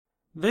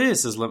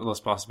This is Limitless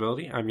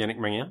Possibility. I'm Yannick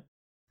Magnan.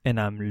 And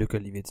I'm Luc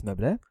Olivier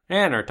Meuble.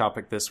 And our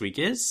topic this week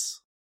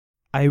is...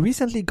 I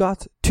recently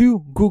got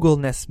 2 Google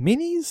Nest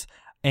Minis,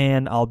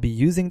 and I'll be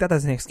using that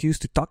as an excuse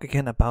to talk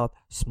again about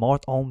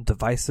smart home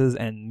devices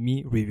and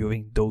me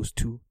reviewing those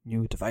 2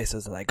 new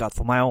devices that I got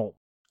for my own.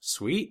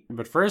 Sweet.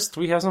 But first,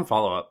 we have some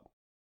follow-up.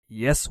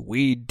 Yes,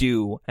 we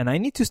do. And I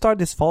need to start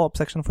this follow-up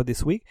section for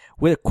this week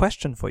with a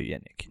question for you,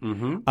 Yannick.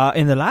 Mm-hmm.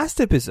 In the last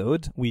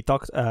episode, you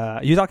talked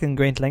in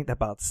great length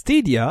about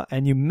Stadia,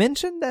 and you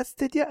mentioned that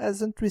Stadia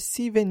hasn't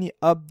received any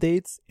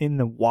updates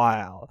in a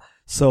while.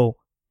 So,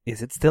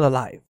 is it still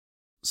alive?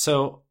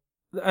 So,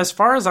 as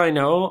far as I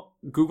know,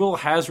 Google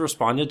has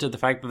responded to the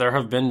fact that there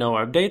have been no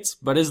updates,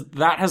 but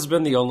that has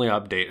been the only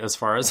update as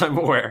far as I'm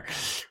aware.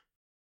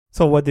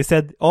 So what they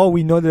said,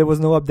 we know there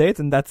was no update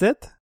and that's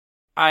it?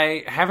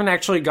 I haven't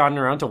actually gotten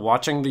around to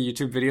watching the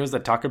YouTube videos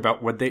that talk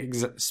about what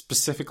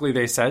specifically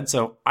they said,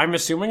 so I'm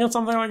assuming it's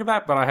something like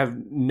that, but I have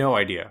no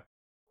idea.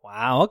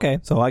 Wow, okay.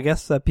 So I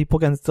guess people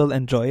can still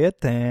enjoy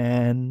it,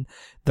 and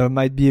there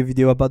might be a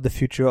video about the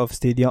future of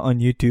Stadia on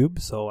YouTube,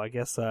 so I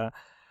guess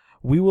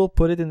we will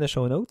put it in the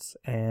show notes,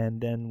 and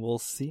then we'll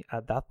see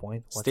at that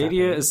point what's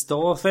Stadia happening. is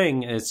still a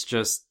thing, it's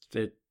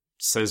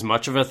as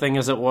much of a thing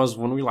as it was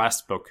when we last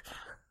spoke.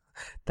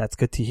 That's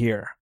good to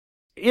hear.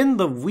 In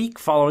the week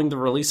following the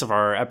release of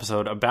our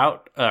episode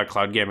about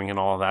cloud gaming and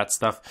all of that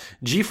stuff,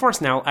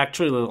 GeForce Now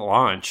actually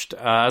launched.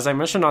 As I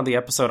mentioned on the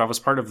episode, I was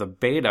part of the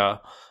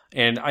beta,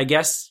 and I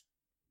guess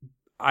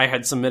I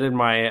had submitted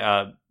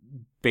my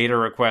beta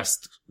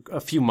request a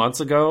few months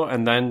ago,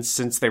 and then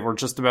since they were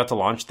just about to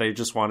launch, they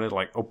just wanted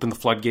to open the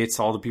floodgates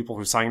to all the people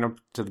who signed up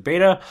to the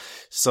beta.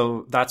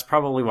 So that's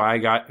probably why I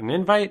got an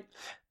invite.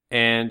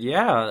 And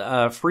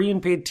free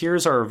and paid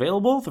tiers are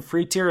available. The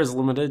free tier is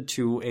limited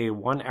to a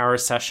 1-hour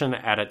session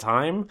at a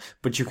time,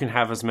 but you can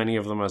have as many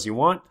of them as you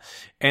want.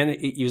 And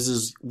it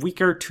uses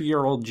weaker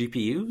 2-year-old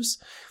GPUs.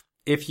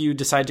 If you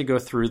decide to go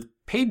through the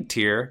paid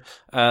tier,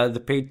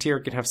 the paid tier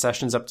can have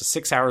sessions up to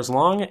 6 hours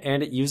long,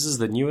 and it uses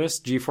the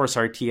newest GeForce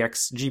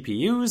RTX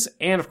GPUs.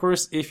 And of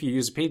course, if you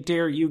use a paid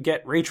tier, you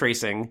get ray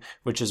tracing,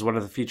 which is one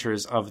of the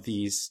features of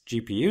these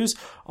GPUs.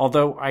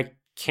 Although I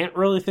can't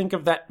really think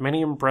of that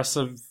many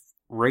impressive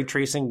ray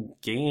tracing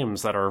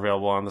games that are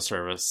available on the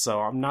service, so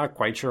I'm not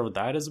quite sure what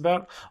that is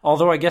about.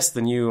 Although I guess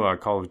the new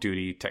Call of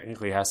Duty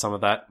technically has some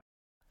of that.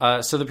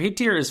 So the paid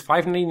tier is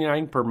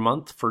 $5.99 per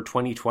month for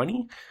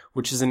 2020,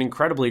 which is an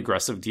incredibly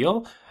aggressive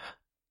deal.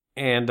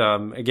 And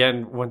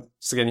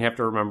once again, you have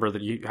to remember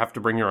that you have to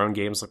bring your own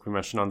games, like we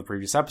mentioned on the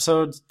previous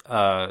episodes.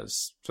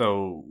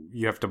 So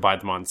you have to buy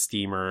them on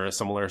Steam or a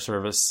similar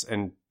service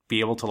and be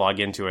able to log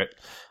into it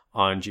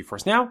on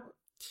GeForce Now.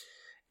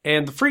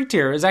 And the free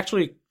tier is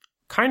actually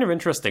kind of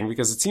interesting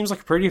because it seems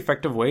like a pretty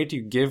effective way to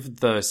give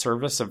the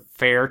service a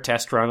fair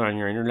test run on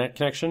your internet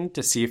connection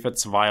to see if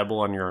it's viable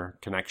on your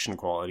connection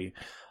quality.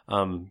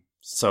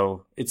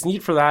 So it's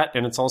neat for that,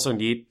 and it's also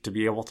neat to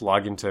be able to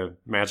log into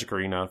Magic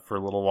Arena for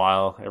a little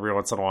while, every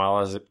once in a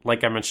while,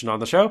 like I mentioned on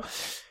the show.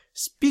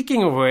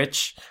 Speaking of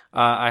which,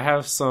 I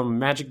have some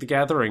Magic the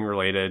Gathering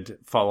related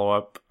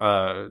follow-up.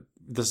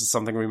 This is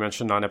something we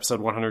mentioned on episode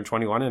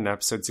 121 and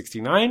episode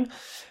 69.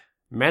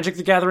 Magic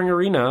the Gathering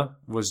Arena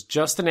was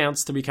just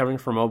announced to be coming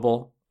for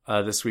mobile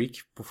this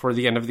week before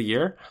the end of the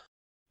year,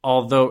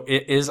 although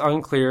it is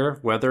unclear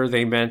whether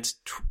they meant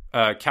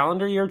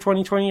calendar year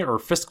 2020 or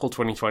fiscal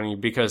 2020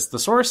 because the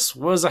source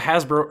was a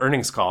Hasbro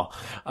earnings call.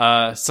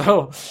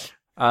 So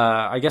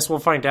I guess we'll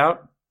find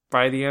out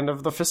by the end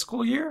of the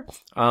fiscal year.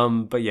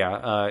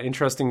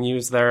 Interesting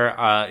news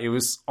there. It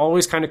was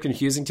always kind of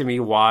confusing to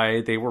me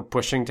why they were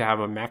pushing to have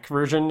a Mac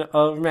version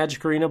of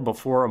Magic Arena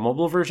before a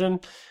mobile version.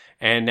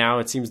 And now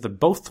it seems that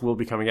both will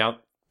be coming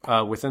out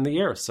within the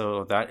year.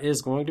 So that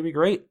is going to be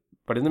great.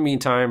 But in the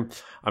meantime,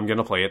 I'm going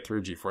to play it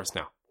through GeForce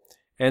Now.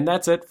 And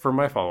that's it for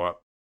my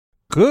follow-up.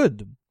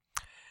 Good.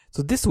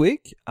 So this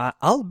week,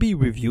 I'll be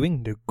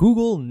reviewing the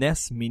Google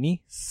Nest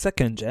Mini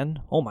 2nd Gen.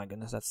 Oh my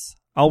goodness, that's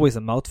always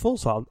a mouthful.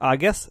 So I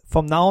guess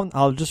from now on,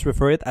 I'll just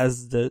refer it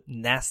as the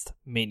Nest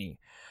Mini.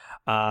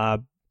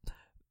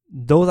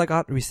 Those I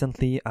got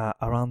recently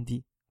around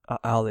the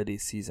holiday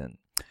season.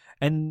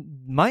 And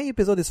my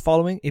episode is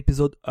following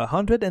episode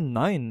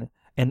 109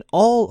 and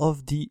all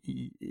of the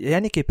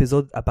Yannick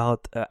episode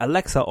about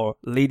Alexa or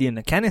Lady in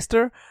a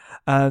Canister.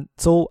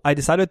 So I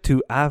decided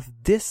to have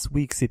this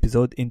week's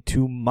episode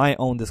into my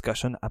own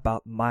discussion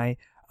about my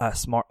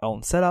smart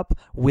home setup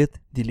with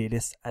the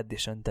latest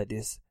addition, that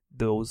is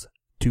those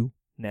 2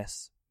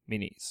 Nest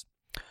Minis.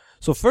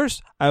 So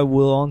first, I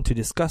will want to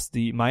discuss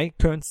my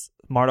current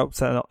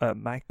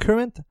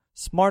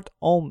smart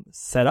home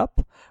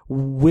setup,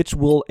 which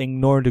will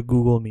ignore the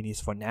Google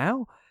Minis for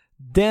now.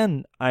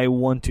 Then I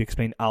want to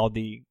explain how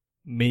they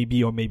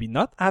maybe or maybe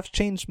not have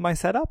changed my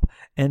setup.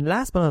 And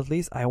last but not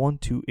least, I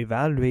want to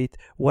evaluate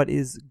what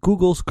is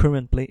Google's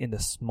current play in the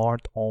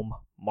smart home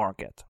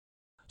market.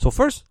 So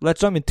first,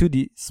 let's jump into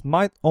the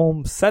smart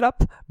home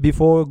setup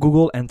before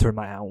Google enter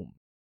my home.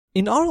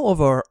 In all of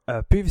our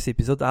previous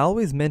episodes, I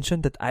always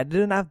mentioned that I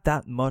didn't have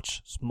that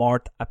much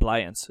smart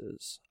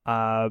appliances.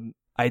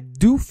 I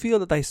do feel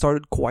that I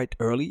started quite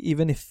early,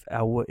 even if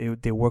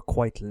they were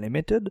quite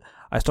limited.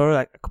 I started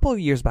like a couple of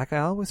years back. I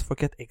always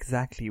forget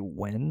exactly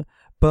when,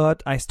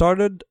 but I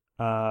started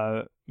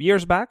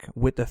years back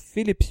with a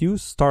Philips Hue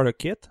starter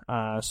kit.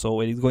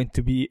 So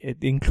it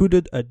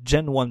included a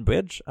Gen 1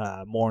 bridge,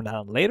 more on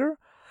that later.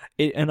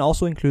 And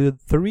also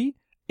included 3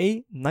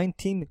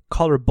 A19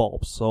 color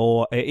bulbs.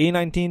 So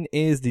A19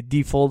 is the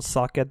default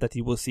socket that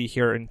you will see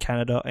here in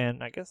Canada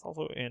and I guess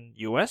also in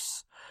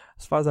US,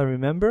 as far as I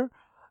remember,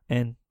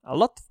 and a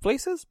lot of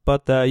places.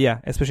 But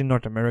especially in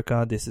North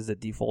America, this is the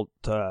default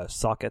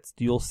sockets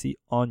you'll see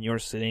on your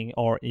ceiling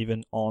or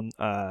even on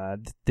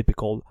the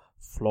typical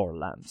floor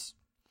lamps.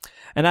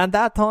 And at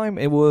that time,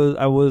 I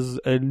was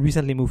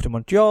recently moved to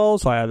Montreal,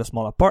 so I had a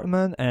small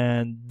apartment,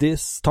 and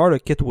this starter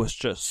kit was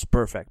just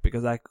perfect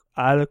because I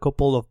had a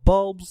couple of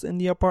bulbs in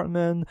the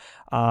apartment,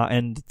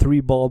 and 3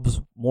 bulbs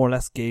more or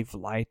less gave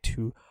light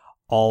to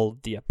all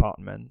the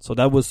apartment. So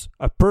that was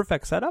a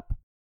perfect setup.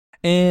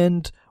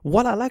 And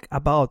what I like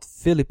about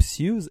Philips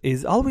Hues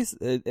is always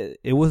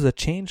it was a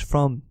change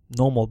from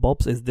normal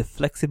bulbs is the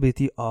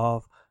flexibility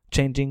of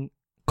changing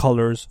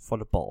colors for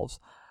the bulbs.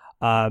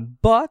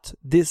 But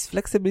this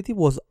flexibility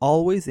was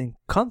always in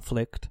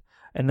conflict,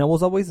 and I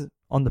was always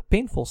on the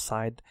painful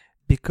side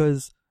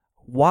because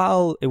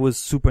while it was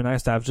super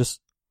nice to have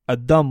just a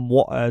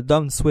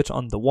dumb switch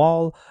on the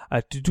wall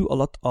to do a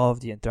lot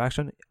of the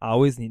interaction, I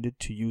always needed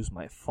to use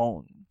my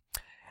phone.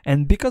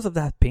 And because of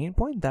that pain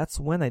point, that's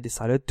when I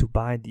decided to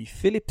buy the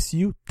Philips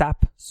Hue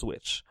tap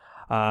switch.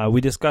 We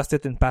discussed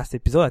it in past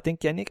episode. I think,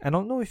 Yannick, I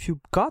don't know if you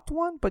got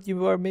one, but you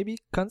were maybe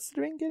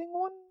considering getting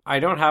one? I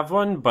don't have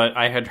one, but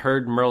I had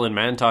heard Merlin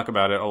Mann talk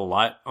about it a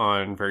lot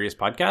on various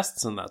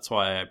podcasts, and that's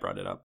why I brought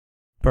it up.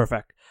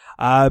 Perfect.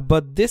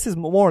 But this is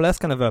more or less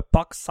kind of a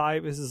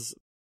puck-sized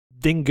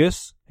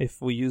dingus, if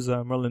we use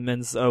Merlin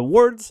Mann's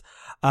words,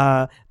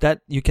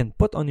 that you can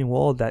put on your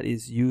wall that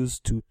is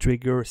used to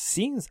trigger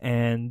scenes.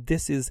 And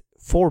this is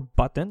 4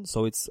 buttons,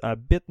 so it's a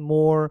bit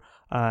more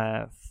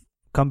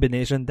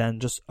combination than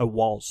just a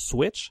wall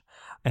switch.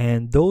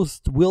 And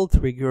those will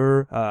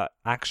trigger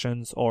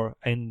actions, or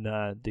in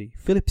the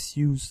Philips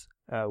Hue's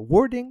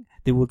wording,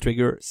 they will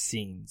trigger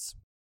scenes.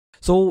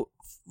 So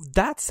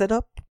that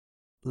setup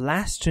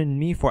lasted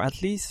me for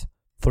at least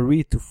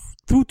 2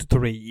 to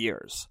 3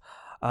 years.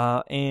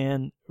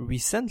 And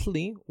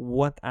recently,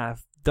 what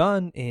I've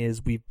done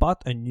is we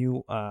bought a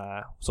new,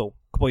 so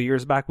a couple of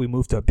years back, we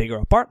moved to a bigger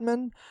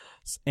apartment,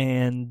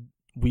 and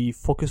we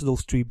focused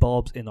those 3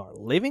 bulbs in our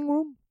living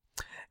room.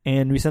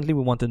 And recently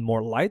we wanted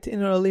more light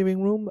in our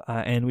living room,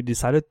 and we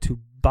decided to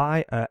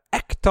buy a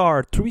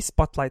Ektar 3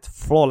 spotlight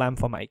floor lamp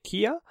from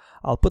IKEA.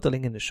 I'll put a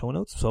link in the show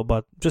notes.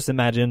 But just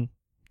imagine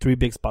 3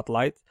 big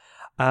spotlights.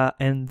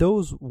 And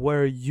those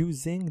were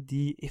using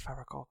the, if I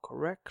recall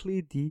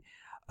correctly,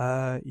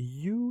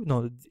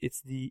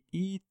 it's the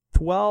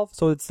E12.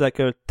 So it's like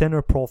a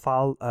thinner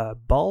profile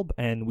bulb,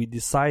 and we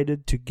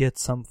decided to get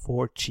some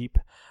for cheap.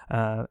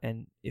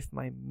 And if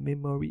my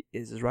memory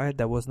is right,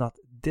 that was not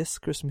this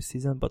Christmas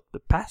season, but the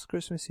past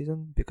Christmas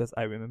season, because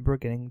I remember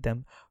getting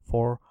them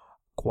for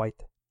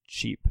quite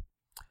cheap.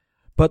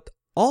 But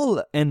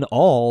all in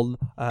all,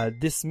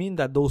 this means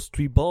that those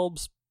 3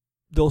 bulbs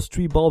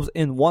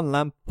in one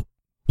lamp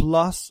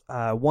plus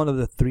one of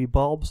the 3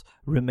 bulbs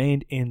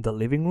remained in the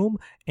living room,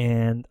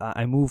 and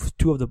I moved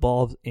 2 of the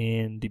bulbs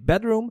in the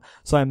bedroom.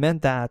 So I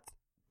meant that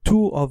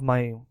 2 of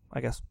my, I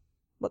guess,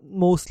 but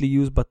mostly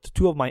used, but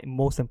 2 of my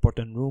most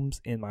important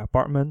rooms in my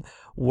apartment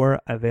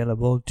were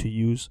available to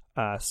use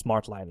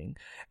smart lighting.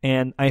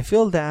 And I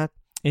feel that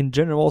in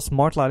general,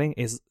 smart lighting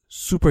is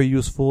super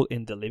useful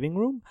in the living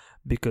room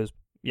because,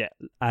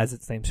 as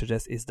its name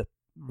suggests, is the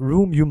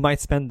room you might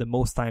spend the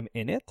most time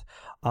in it.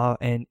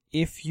 And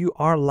if you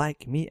are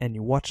like me and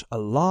you watch a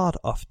lot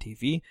of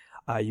TV,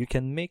 you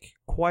can make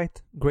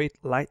quite great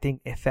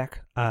lighting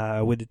effect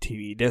with the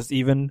TV. There's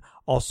even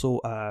also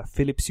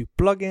Philips Hue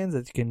plugins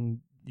that you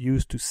can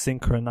use to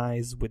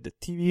synchronize with the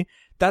TV.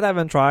 That I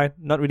haven't tried,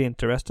 not really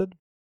interested.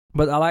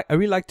 But I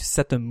really like to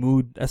set a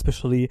mood,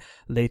 especially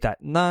late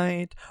at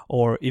night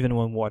or even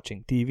when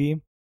watching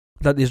TV.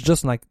 That is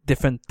just like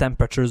different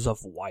temperatures of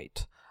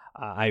white.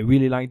 I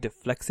really like the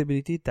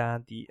flexibility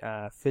that the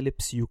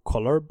Philips Hue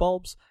color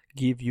bulbs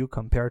give you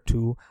compared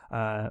to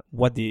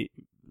what they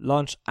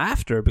launched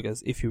after,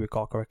 because if you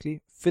recall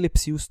correctly,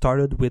 Philips Hue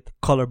started with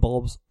color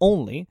bulbs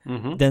only.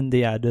 Mm-hmm. Then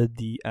they added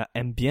the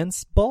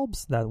ambience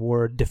bulbs that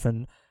were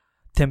different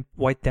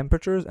white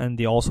temperatures, and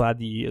they also had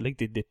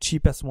the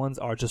cheapest ones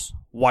are just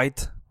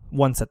white,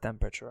 one set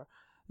temperature.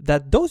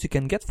 Those you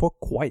can get for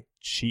quite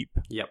cheap.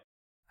 Yep.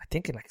 I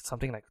think in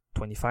something like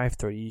 25,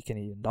 30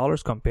 Canadian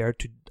dollars compared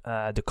to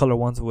the color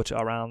ones, which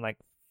are around like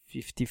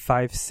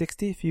 55,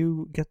 60 if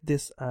you get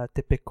this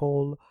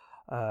typical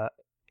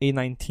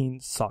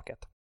A19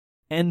 socket.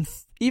 And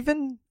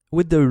even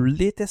with the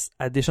latest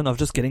addition of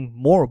just getting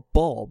more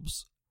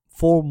bulbs,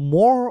 for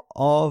more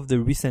of the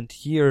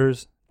recent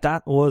years,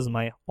 that was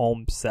my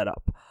home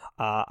setup.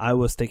 I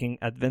was taking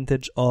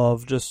advantage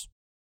of just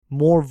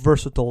more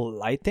versatile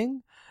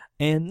lighting,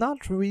 and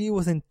not really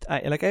wasn't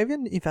I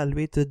even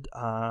evaluated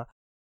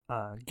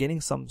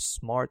getting some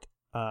smart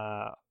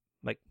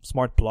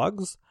smart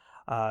plugs,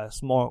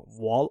 smart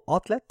wall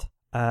outlet,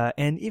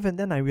 and even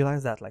then I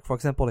realized that, like, for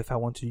example, if I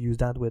want to use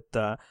that with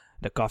the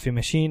coffee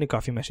machine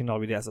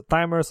already has a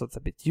timer, so it's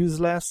a bit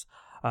useless.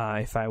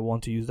 If I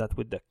want to use that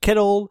with the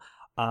kettle,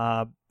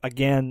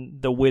 again,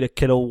 the way the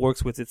kettle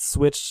works with its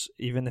switch,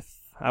 even if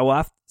I will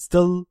have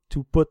still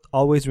to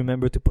always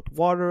remember to put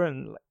water,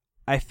 and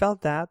I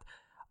felt that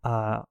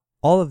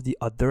all of the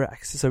other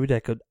accessories that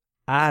I could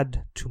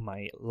add to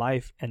my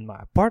life and my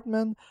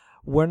apartment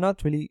were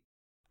not really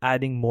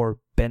adding more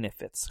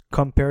benefits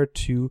compared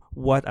to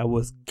what I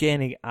was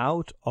getting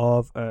out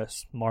of a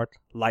smart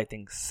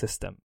lighting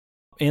system.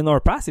 In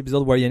our past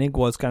episode, where Yannick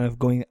was kind of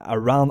going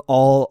around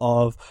all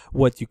of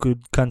what you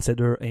could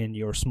consider in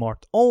your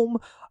smart home,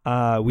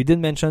 we did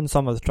mention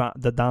some of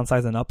the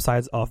downsides and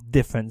upsides of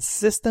different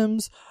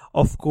systems.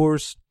 Of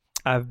course,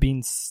 I've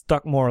been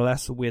stuck more or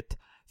less with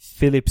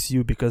Philips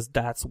Hue because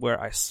that's where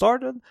I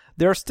started.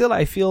 They're still,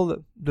 I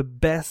feel, the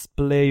best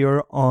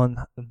player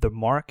on the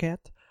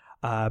market,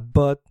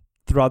 but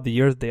throughout the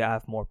years they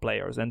have more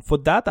players. And for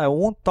that, I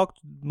won't talk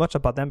much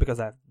about them because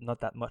I have not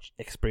that much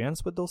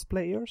experience with those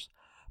players.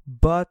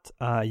 But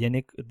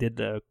Yannick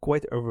did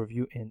quite an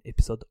overview in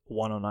episode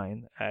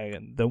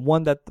 109. The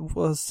one that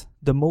was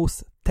the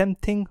most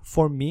tempting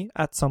for me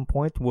at some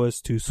point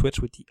was to switch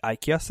with the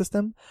IKEA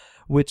system,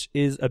 which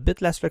is a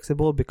bit less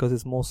flexible because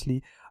it's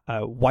mostly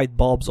white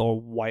bulbs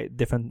or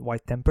different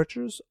white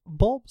temperatures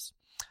bulbs.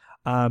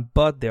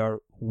 But they are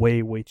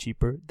way, way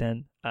cheaper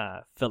than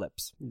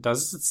Philips.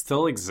 Does it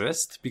still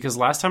exist? Because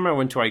last time I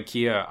went to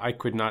IKEA, I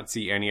could not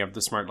see any of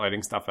the smart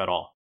lighting stuff at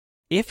all.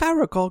 If I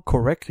recall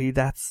correctly,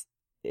 that's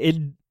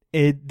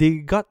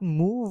they got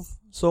moved.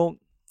 So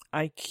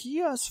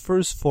IKEA's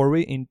first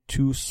foray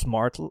into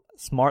smart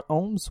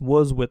homes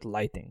was with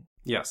lighting.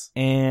 Yes.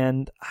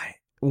 And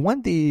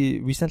when they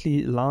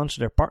recently launched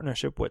their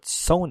partnership with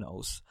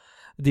Sonos,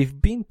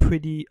 they've been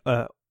pretty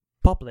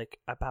public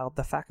about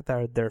the fact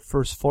that their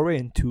first foray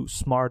into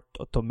smart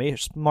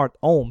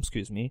home,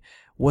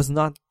 was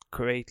not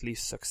greatly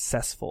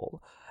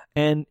successful.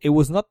 And it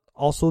was not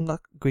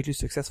greatly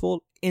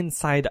successful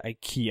inside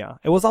IKEA.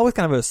 It was always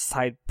kind of a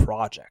side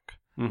project.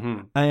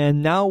 Mm-hmm.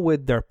 And now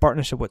with their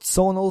partnership with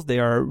Sonos, they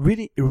are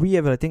really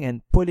re-evaluating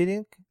and putting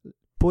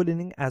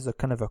it as a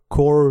kind of a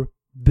core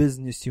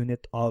business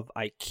unit of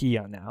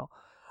IKEA now.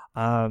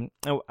 I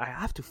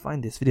have to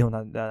find this video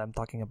now that I'm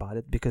talking about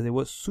it because it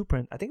was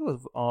super. I think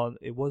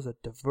it was a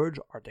The Verge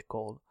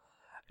article,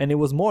 and it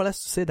was more or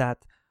less to say that,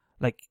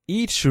 like,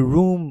 each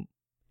room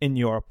in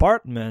your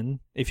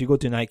apartment, if you go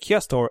to an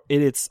IKEA store,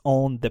 it's its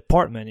own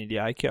department in the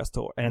IKEA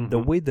store, and the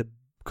way the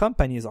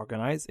company is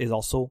organized is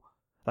also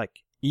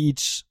like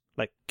each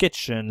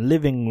kitchen,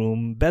 living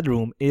room,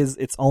 bedroom is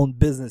its own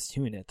business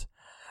unit.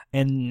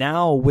 And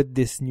now with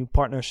this new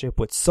partnership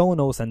with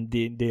Sonos and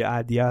the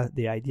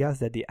ideas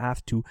that they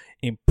have to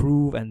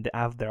improve and they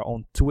have their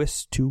own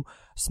twist to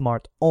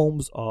smart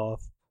homes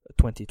of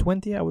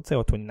 2020, I would say,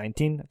 or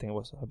 2019, I think it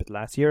was a bit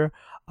last year,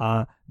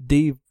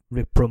 they've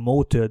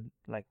promoted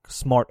like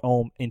smart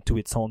home into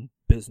its own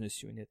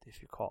business unit,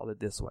 if you call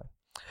it this way.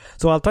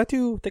 So I'll try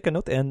to take a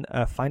note and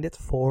find it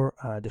for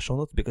the show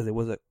notes because it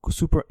was a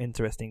super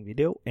interesting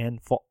video.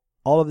 And for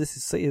all of this to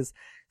say is,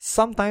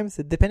 sometimes,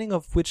 depending on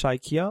which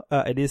IKEA,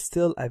 it is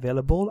still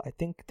available. I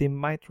think they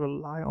might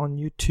rely on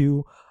you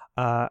to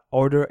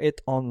order it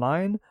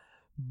online.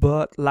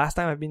 But last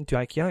time I've been to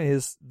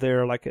IKEA,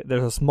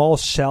 there's a small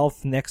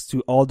shelf next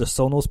to all the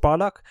Sonos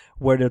product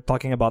where they're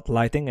talking about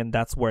lighting, and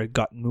that's where it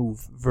got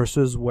moved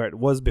versus where it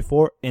was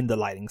before in the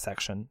lighting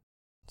section.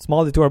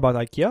 Small detour about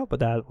IKEA, but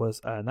that was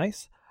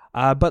nice.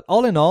 But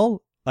all in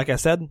all, like I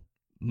said,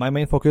 my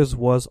main focus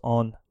was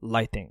on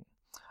lighting.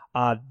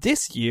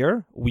 This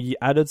year, we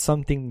added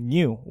something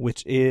new,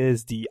 which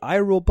is the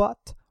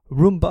iRobot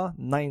Roomba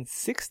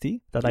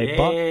 960 that I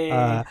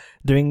bought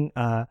during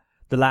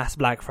the last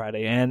Black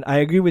Friday. And I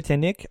agree with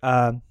Yannick.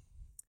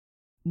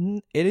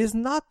 It is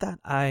not that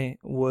I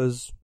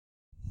was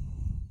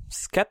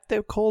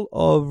skeptical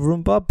of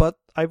Roomba, but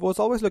I was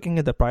always looking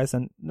at the price,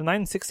 and the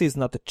 960 is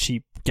not a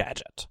cheap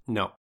gadget.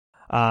 No.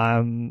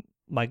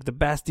 Like the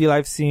best deal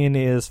I've seen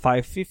is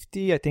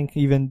 $550. I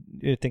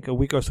think a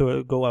week or so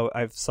ago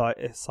I saw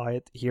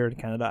it here in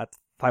Canada at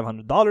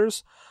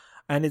 $500,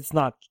 and it's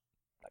not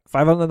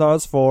like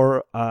 $500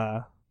 for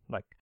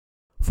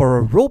for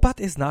a robot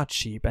is not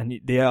cheap, and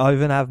they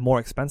even have more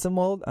expensive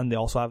model, and they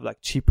also have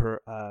like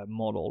cheaper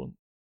model.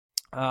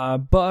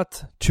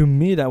 But to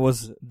me that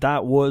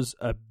was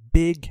a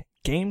big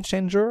game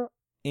changer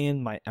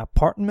in my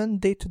apartment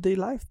day-to-day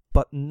life,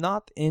 but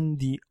not in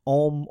the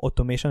home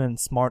automation and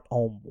smart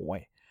home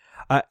way.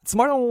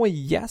 Smart home way,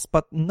 yes,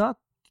 but not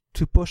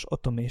to push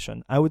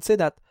automation. I would say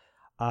that,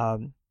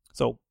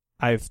 so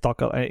I've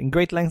talked in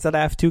great lengths that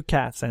I have 2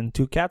 cats, and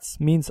 2 cats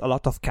means a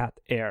lot of cat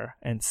air,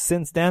 and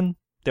since then,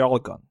 they're all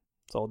gone.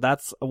 So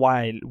that's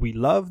why we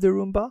love the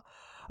Roomba.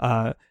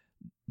 The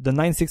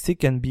 960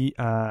 can be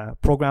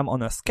programmed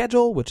on a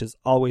schedule, which is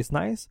always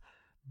nice.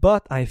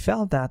 But I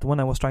felt that when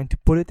I was trying to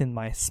put it in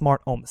my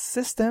smart home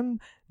system,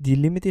 the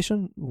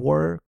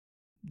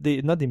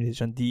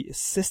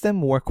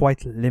system were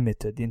quite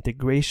limited, the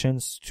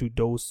integrations to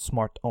those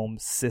smart home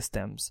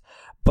systems.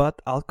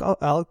 But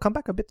I'll come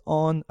back a bit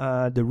on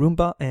the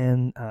Roomba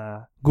and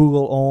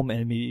Google Home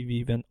and maybe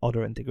even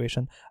other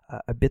integration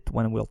a bit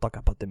when we'll talk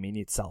about the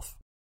Mini itself.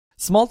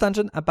 Small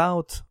tangent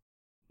about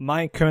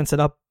my current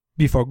setup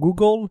before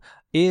Google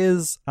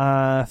is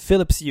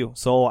Philips Hue.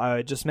 So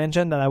I just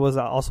mentioned that I was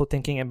also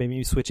thinking of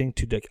maybe switching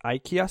to the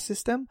IKEA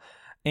system,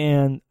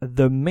 and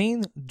the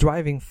main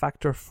driving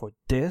factor for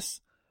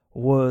this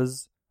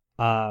was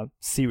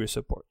Siri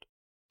support.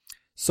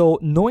 So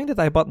knowing that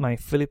I bought my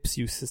Philips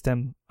Hue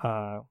system,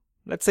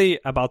 let's say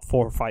about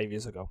 4 or 5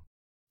 years ago,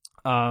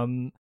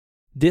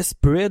 this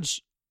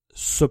bridge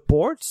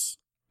supports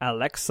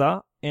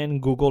Alexa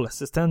and Google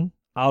Assistant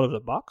out of the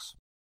box,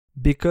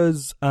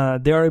 because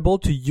they are able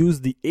to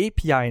use the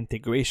API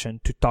integration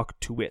to talk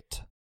to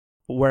it.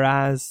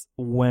 Whereas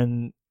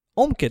when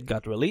HomeKit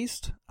got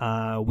released,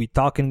 we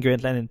talked in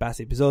Greenland in past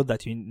episode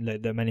that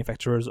the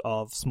manufacturers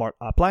of smart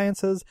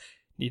appliances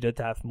needed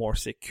to have more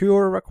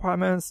secure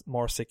requirements,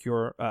 more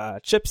secure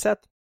chipset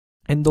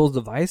in those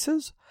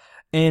devices.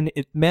 And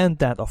it meant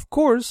that, of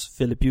course,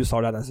 Philips Hue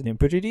saw that as an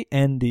opportunity,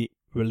 and they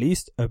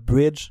released a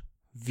Bridge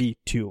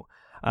V2.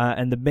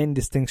 And the main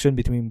distinction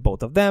between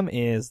both of them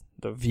is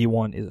the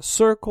V1 is a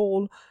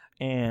circle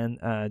and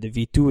the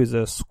V2 is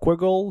a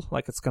squiggle,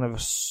 like it's kind of a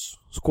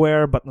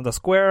square but not a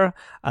square,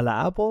 a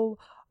la Apple.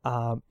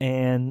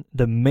 And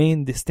the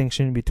main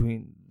distinction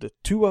between the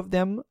two of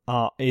them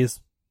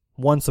is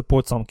one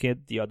supports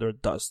HomeKit, the other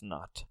does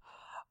not.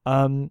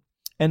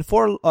 And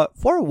for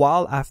a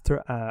while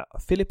after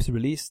Philips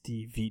released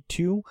the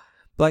V2,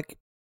 like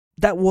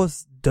that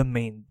was the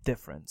main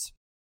difference.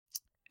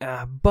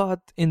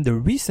 But in the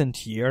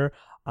recent year,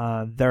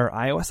 their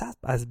iOS app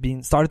has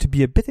started to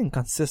be a bit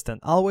inconsistent.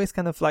 Always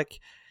kind of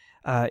like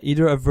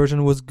either a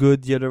version was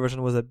good, the other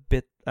version was a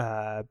bit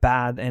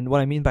bad. And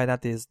what I mean by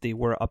that is they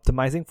were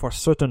optimizing for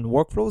certain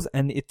workflows,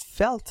 and it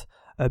felt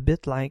a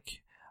bit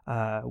like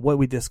what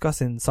we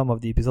discussed in some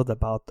of the episodes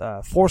about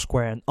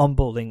Foursquare and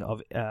unbundling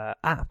of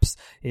apps.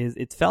 Is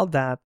it felt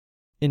that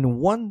in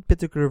one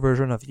particular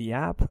version of the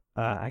app,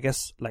 I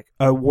guess like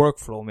a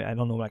workflow, I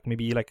don't know, like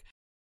maybe like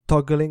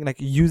toggling, like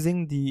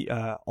using the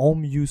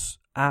home use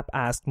app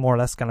as more or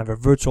less kind of a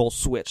virtual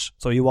switch.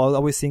 So you are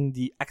always seeing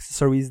the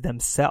accessories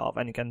themselves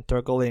and you can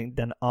toggle it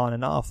then on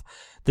and off.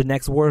 The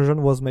next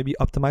version was maybe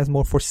optimized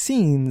more for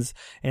scenes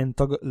and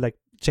toggle, like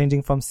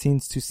changing from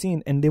scenes to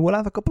scene. And they will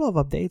have a couple of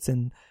updates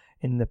in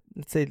the,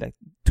 let's say like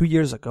 2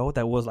 years ago,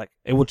 that was like,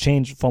 it will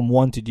change from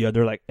one to the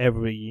other, like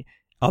every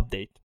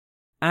update.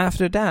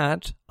 After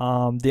that,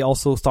 they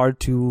also started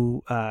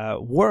to,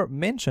 were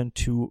mentioned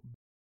to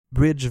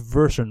Bridge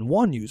version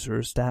 1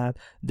 users that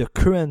the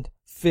current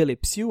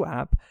Philips Hue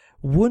app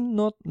would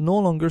no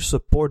longer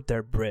support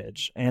their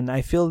bridge. And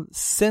I feel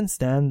since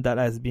then that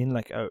has been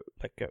like a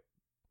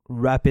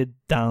rapid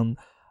down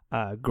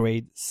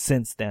grade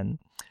since then.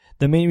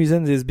 The main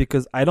reason is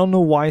because I don't know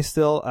why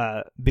still,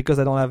 because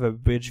I don't have a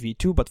Bridge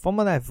V2, but from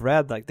what I've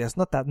read, like there's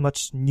not that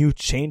much new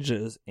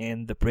changes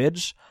in the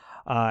bridge.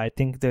 I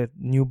think the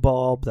new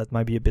bulb that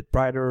might be a bit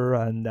brighter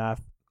and a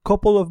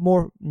couple of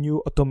more new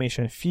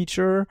automation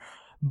feature.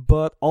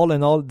 But all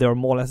in all, they're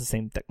more or less the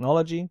same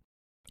technology.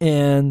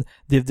 And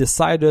they've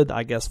decided,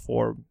 I guess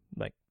for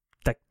like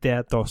tech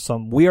debt or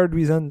some weird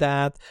reason,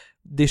 that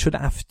they should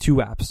have two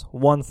apps.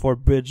 One for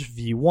Bridge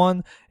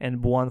V1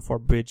 and one for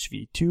Bridge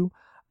V2.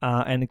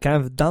 And it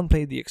kind of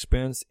downplayed the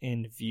experience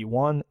in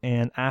V1.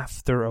 And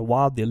after a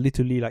while, they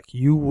literally, like,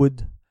 you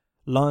would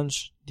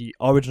launch the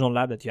original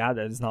lab that you had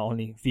that is not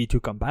only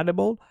V2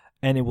 compatible.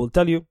 And it will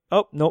tell you,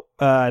 oh, no,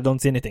 I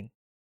don't see anything.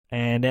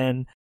 And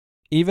then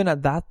even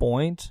at that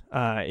point,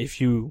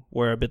 if you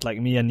were a bit like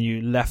me and you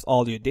left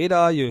all your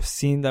data, you've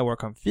seen that were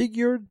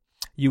configured,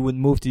 you would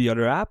move to the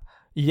other app.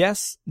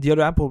 Yes, the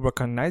other app will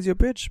recognize your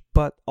bridge,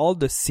 but all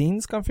the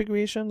scenes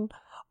configuration,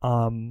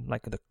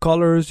 like the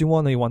colors you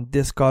want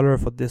this color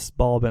for this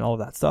bulb and all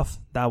that stuff,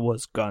 that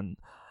was gone.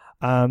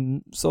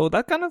 So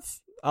that kind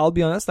of, I'll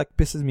be honest, like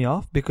pisses me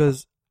off,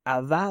 because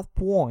at that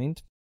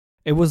point,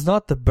 it was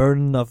not the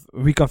burden of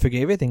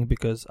reconfiguring everything,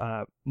 because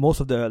most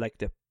of the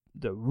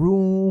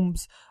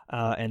rooms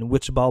and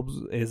which bulbs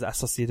is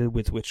associated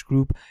with which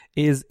group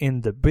is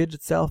in the bridge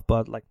itself,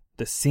 but like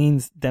the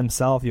scenes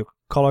themselves, your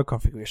color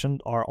configuration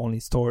are only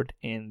stored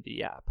in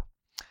the app.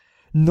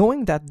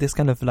 Knowing that this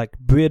kind of like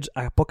bridge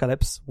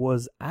apocalypse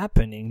was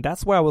happening,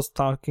 that's why I was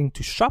starting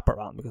to shop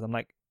around, because I'm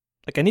like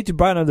I need to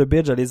buy another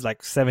bridge that is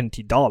like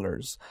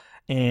 $70,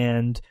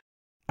 and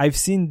I've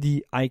seen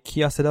the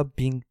IKEA setup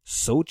being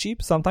so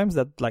cheap sometimes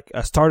that like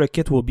a starter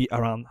kit will be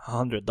around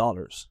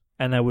 $100.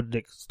 And I would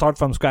like start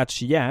from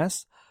scratch,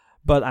 yes,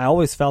 but I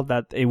always felt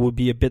that it would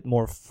be a bit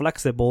more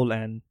flexible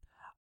and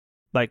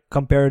like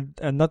compared,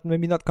 and not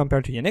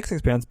compared to your next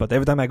experience, but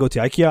every time I go to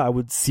IKEA, I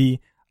would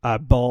see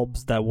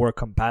bulbs that were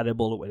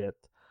compatible with it.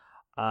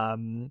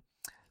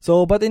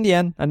 But in the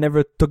end, I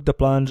never took the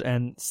plunge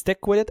and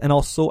stick with it. And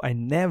also, I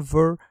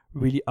never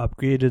really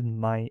upgraded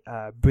my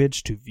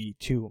bridge to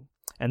V2.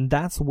 And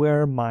that's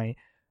where my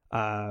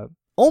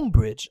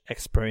OhmBridge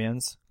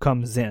experience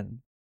comes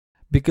in.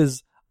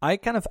 Because I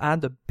kind of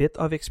had a bit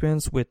of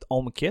experience with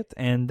OhmKit,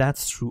 and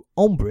that's through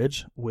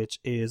OhmBridge, which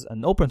is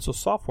an open source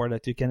software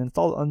that you can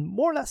install on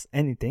more or less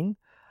anything.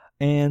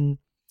 And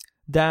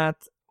that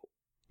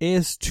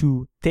is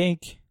to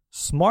take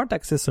smart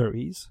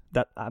accessories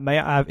that may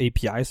have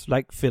APIs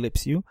like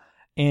Philips Hue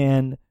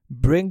and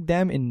bring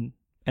them in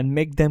and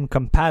make them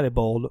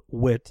compatible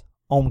with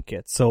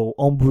OhmKit. So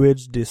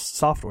OhmBridge, this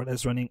software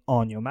that's running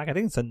on your Mac, I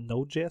think it's a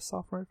Node.js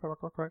software if I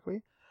recall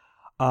correctly.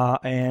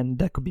 And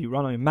that could be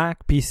run on a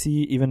Mac,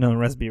 PC, even on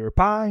Raspberry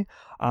Pi,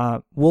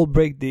 will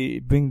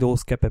bring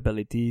those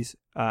capabilities,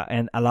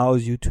 and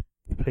allows you to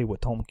play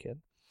with HomeKit.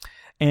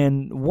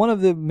 And one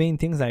of the main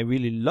things I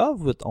really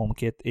love with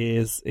HomeKit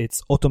is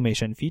its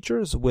automation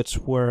features, which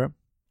were,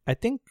 I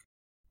think,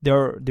 they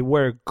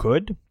were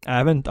good. I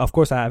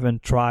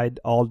haven't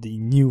tried all the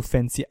new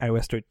fancy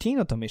iOS 13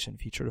 automation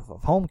features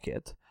of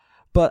HomeKit,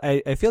 but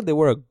I feel they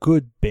were a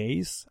good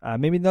base.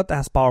 Maybe not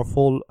as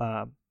powerful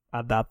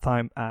at that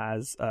time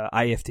as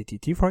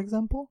IFTTT, for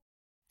example,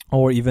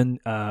 or even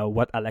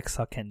what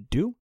Alexa can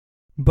do.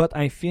 But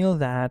I feel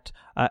that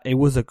it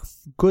was a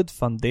good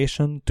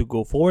foundation to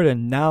go forward.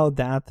 And now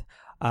that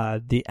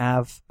they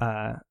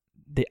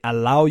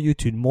allow you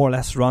to more or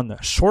less run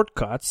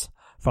shortcuts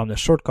from the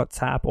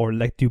Shortcuts app, or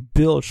like to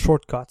build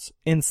shortcuts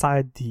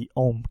inside the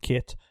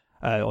HomeKit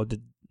or the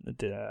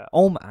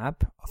Home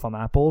app from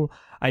Apple,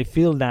 I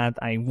feel that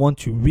I want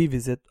to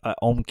revisit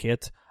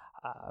HomeKit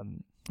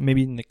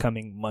maybe in the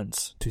coming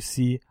months to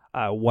see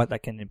what I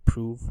can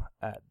improve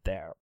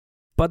there.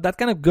 But that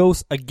kind of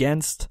goes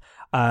against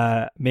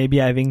maybe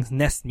having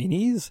Nest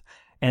Minis,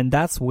 and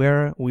that's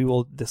where we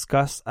will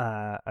discuss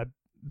a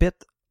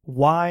bit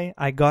why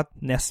I got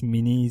Nest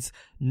Minis,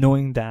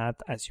 knowing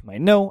that, as you might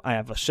know, I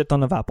have a shit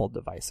ton of Apple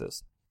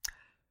devices.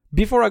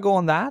 Before I go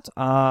on that,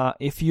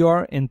 if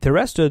you're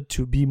interested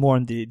to be more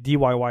in the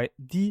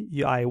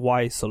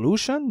DIY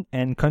solution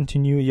and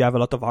continue, you have a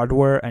lot of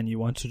hardware and you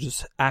want to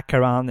just hack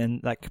around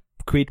and like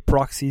create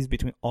proxies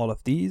between all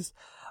of these,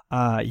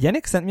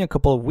 Yannick sent me a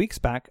couple of weeks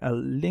back a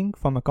link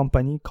from a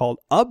company called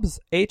Hoobz,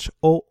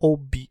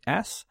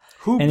 Hoobs.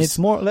 Hoobz. And it's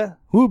more or less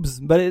Hoobz,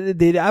 but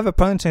they have a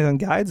pronunciation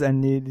guides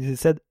and they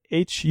said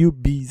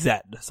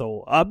Hubz.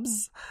 So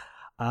Hoobz.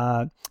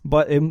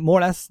 But more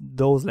or less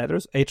those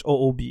letters,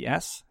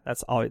 Hoobs,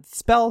 that's how it's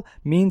spelled,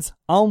 means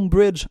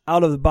OhmBridge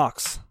out of the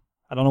box.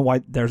 I don't know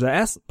why there's a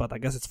S, but I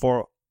guess it's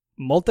for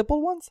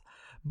multiple ones.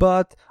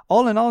 But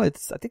all in all, I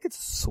think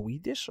it's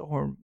Swedish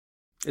or...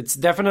 It's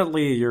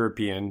definitely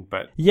European,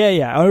 but... Yeah,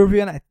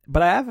 European.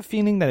 But I have a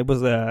feeling that it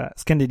was a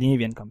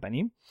Scandinavian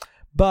company.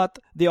 But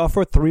they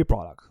offer 3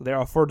 products. They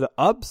offer the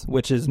Hoobz,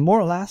 which is more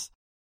or less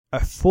a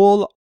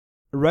full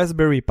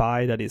Raspberry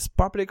Pi that is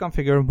properly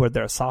configured with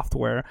their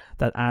software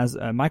that has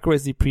a micro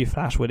SD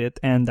pre-flash with it,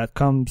 and that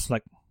comes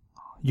like...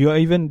 they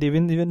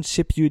even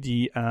ship you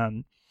the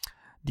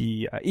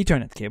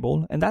Ethernet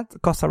cable, and that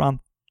costs around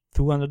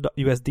 $200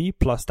 USD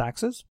plus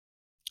taxes,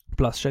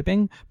 plus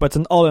shipping. But it's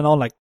an all in all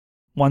like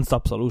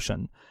one-stop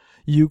solution.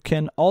 You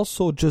can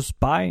also just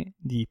buy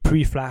the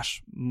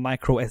pre-flash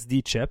micro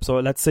SD chip. So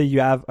let's say you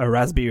have a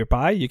Raspberry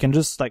Pi, you can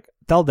just like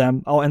tell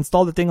them, "Oh,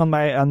 install the thing on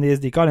the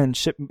SD card and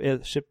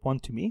ship one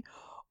to me."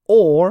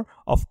 Or,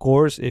 of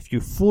course, if you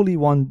fully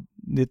want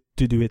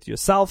to do it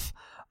yourself,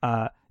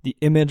 the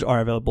image are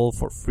available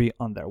for free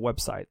on their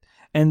website.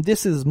 And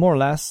this is more or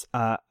less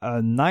a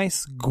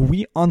nice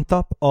GUI on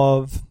top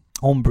of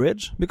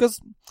HomeBridge,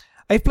 because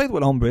I've played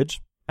with HomeBridge.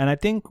 And I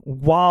think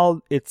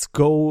while its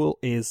goal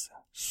is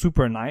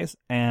super nice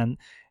and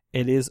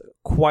it is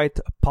quite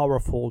a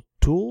powerful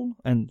tool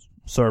and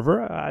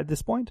server at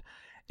this point,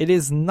 it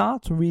is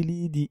not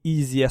really the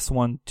easiest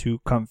one to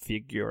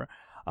configure.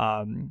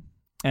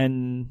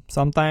 And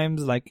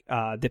sometimes, like,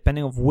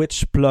 depending on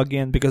which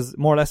plugin, because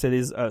more or less it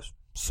is a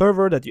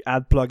server that you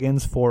add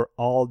plugins for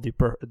all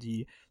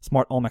the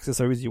smart home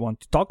accessories you want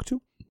to talk to.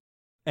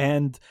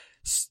 And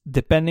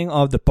depending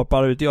on the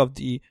popularity of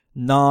the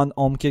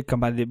non-HomeKit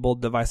compatible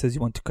devices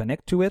you want to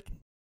connect to it,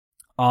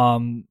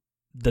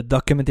 the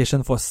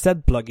documentation for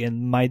said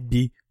plugin might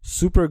be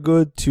super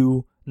good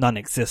to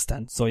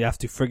non-existent. So you have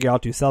to figure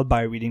out yourself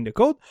by reading the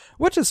code,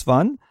 which is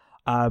fun,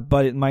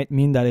 but it might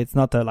mean that it's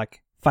not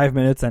like 5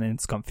 minutes and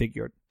it's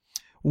configured,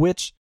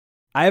 which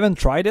I haven't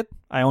tried it.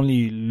 I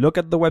only look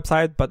at the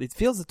website, but it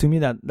feels to me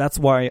that that's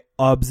why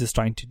Hoobz is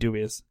trying to do,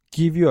 is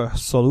give you a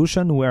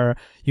solution where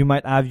you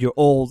might have your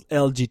old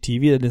LG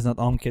TV that is not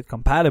HomeKit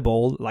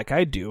compatible, like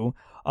I do.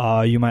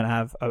 You might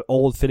have an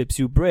old Philips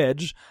Hue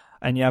bridge,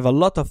 and you have a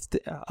lot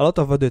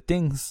of other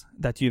things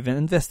that you've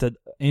invested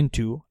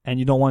into, and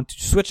you don't want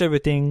to switch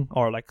everything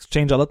or like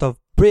change a lot of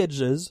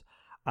bridges.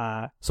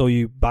 So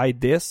you buy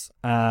this,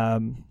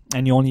 and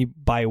you only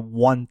buy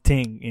one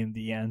thing in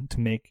the end to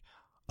make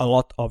a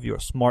lot of your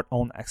smart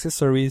home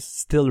accessories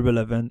still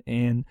relevant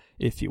in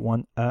if you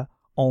want a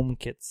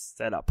HomeKit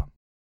setup.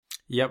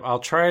 Yep, I'll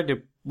try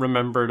to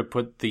remember to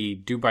put the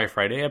Due by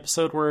Friday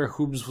episode where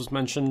Hoobz was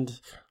mentioned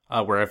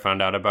where I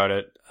found out about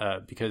it,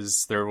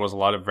 because there was a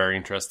lot of very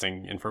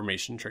interesting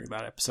information during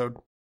that episode.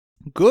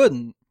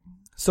 Good.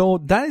 So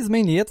that is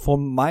mainly it for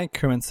my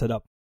current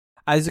setup.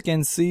 As you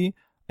can see,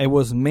 it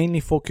was mainly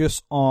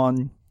focused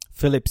on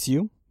Philips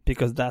Hue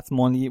because that's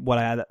mainly what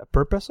I had a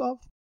purpose of.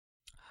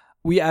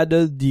 We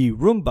added the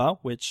Roomba,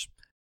 which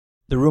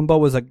the Roomba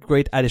was a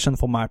great addition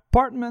for my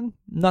apartment,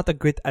 not a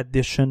great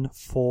addition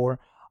for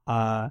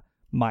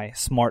my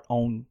smart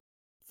home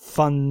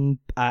fun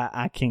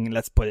hacking,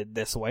 let's put it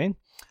this way.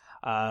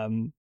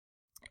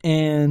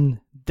 And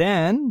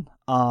then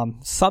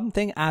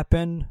something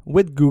happened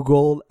with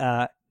Google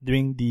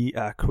during the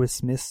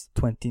Christmas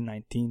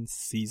 2019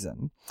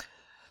 season.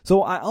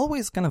 So I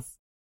always kind of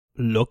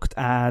looked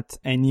at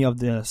any of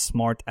the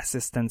smart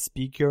assistant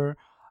speaker,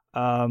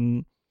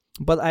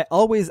 but I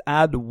always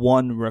add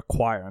one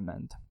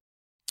requirement.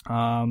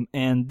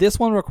 And this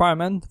one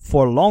requirement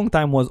for a long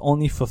time was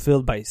only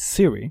fulfilled by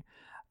Siri,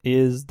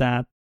 is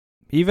that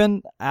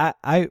even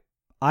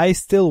I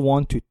still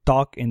want to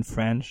talk in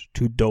French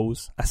to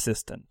those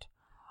assistant.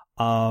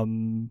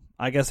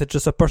 I guess it's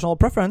just a personal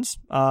preference,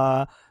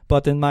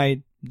 but in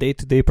my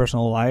day-to-day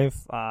personal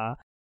life,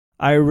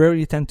 I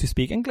rarely tend to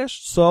speak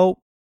English,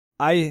 so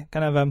I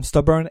kind of am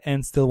stubborn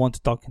and still want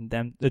to talk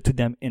to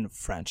them in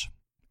French.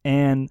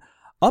 And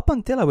up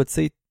until I would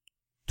say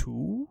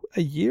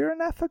a year and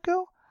a half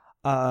ago,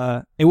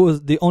 it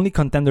was the only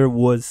contender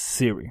was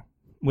Siri.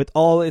 With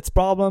all its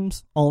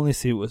problems, only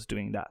Siri was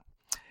doing that.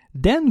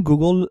 Then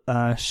Google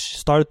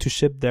started to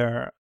ship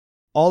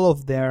all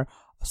of their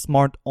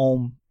smart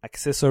home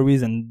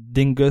accessories and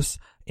dingus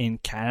in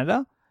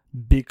Canada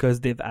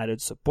because they've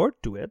added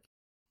support to it.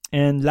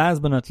 And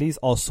last but not least,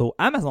 also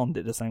Amazon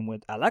did the same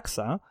with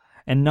Alexa,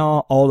 and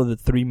now all of the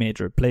three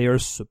major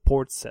players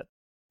supports it.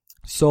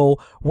 So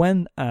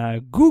when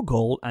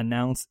Google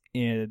announced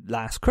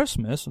last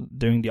Christmas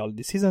during the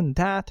holiday season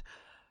that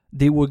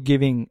they were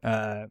giving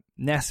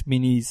Nest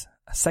Minis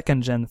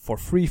second gen for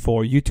free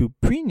for YouTube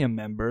Premium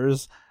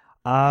members,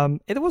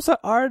 it was a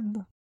hard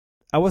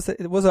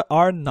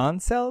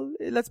non-sell.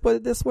 Let's put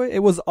it this way: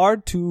 it was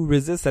hard to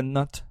resist and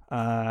not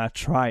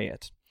try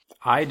it.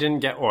 I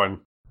didn't get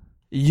one.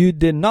 You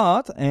did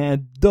not,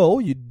 and though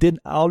you did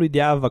already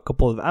have a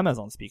couple of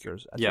Amazon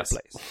speakers at your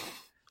place.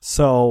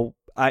 So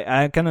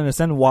I can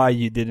understand why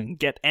you didn't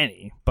get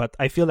any, but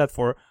I feel that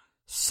for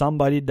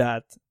somebody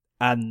that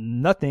had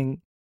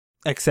nothing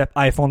except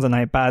iPhones and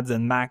iPads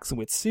and Macs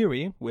with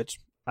Siri, which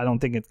I don't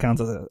think it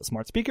counts as a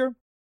smart speaker,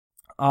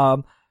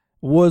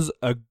 was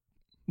a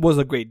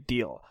great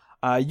deal.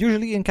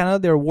 Usually in Canada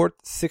they're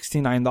worth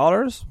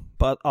 $69,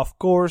 but of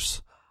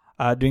course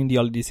during the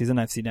holiday season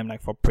I've seen them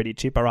like for pretty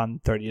cheap,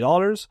 around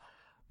 $30.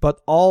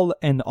 But all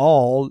in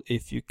all,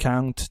 if you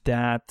count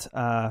that,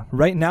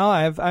 right now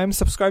I'm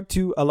subscribed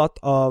to a lot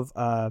of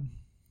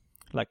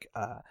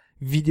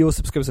video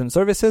subscription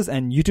services,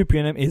 and YouTube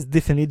Premium is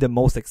definitely the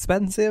most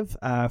expensive,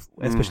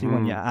 especially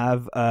when you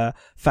have a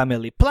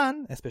family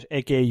plan,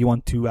 aka you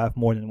want to have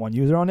more than one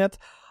user on it.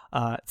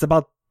 It's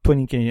about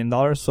 $20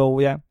 Canadian. So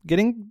yeah,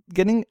 getting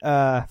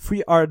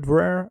free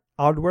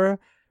hardware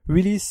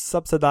really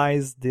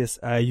subsidized this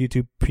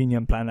YouTube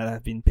Premium plan that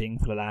I've been paying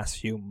for the last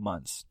few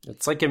months.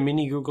 It's like a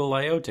mini Google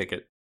I.O.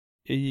 ticket.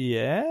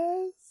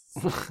 Yes.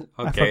 Okay.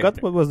 I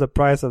forgot what was the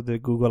price of the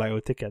Google I.O.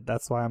 ticket.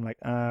 That's why I'm like,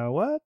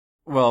 what?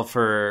 Well,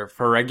 for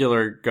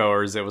regular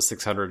goers, it was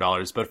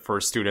 $600, but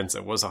for students,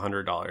 it was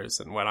 $100.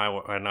 And when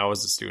I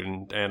was a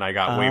student, and I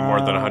got way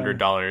more than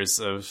 $100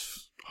 of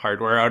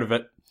hardware out of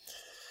it.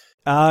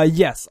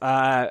 Yes.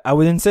 I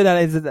wouldn't say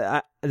that it's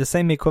the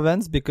same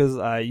equivalence because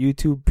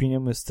YouTube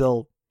Premium is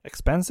still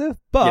expensive,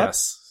 but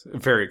yes,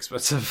 very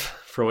expensive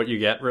for what you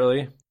get,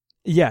 really.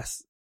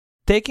 Yes.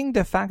 Taking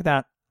the fact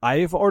that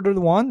I've ordered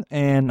one,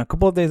 and a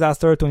couple of days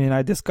after, Tony and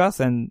I discussed,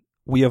 and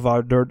we have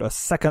ordered a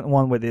second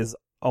one with his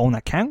own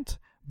account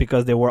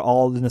because they were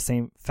all in the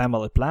same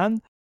family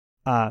plan.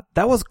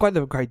 That was quite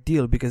a great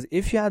deal because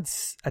if you had,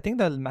 I think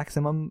the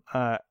maximum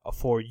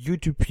for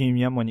YouTube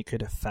Premium when you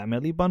get a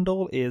family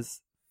bundle is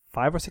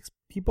 5 or 6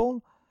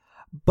 people,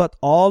 but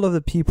all of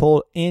the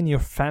people in your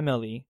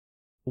family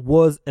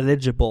was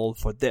eligible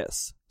for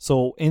this.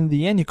 So in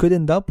the end, you could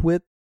end up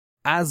with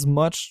as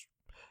much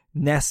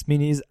Nest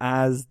Minis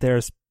as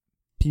there's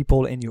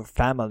people in your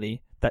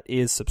family that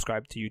is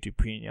subscribed to YouTube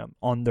Premium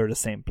under the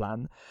same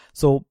plan.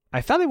 So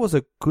I felt it was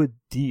a good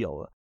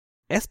deal,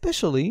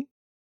 especially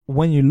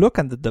when you look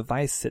at the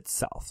device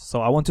itself.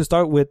 So I want to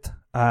start with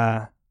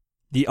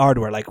the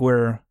hardware. Like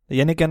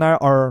Yannick and I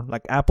are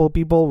like Apple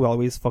people. We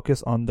always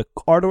focus on the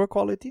hardware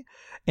quality.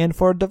 And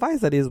for a device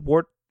that is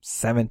worth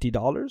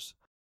 $70,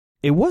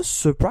 it was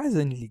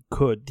surprisingly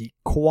good, the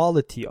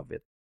quality of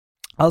it.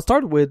 I'll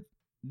start with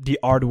the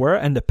hardware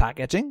and the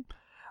packaging.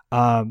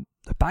 The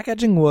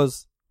packaging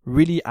was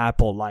really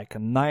Apple-like, a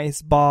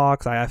nice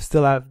box. I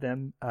still have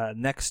them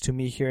next to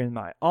me here in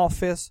my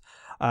office.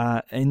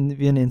 And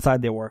even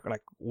inside they were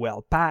like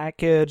well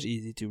packaged,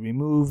 easy to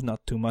remove,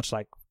 not too much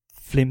like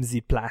flimsy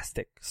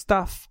plastic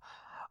stuff.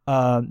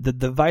 The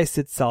device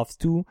itself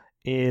too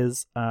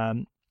is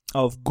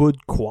of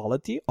good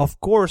quality. Of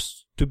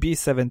course, to be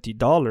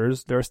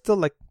 $70, there's still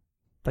like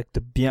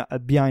the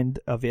behind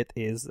of it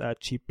is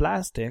cheap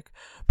plastic,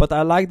 but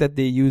I like that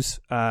they use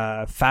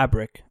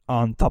fabric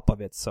on top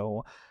of it.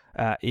 So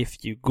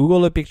if you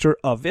Google a picture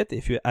of it,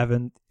 if you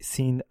haven't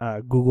seen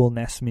Google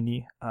Nest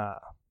Mini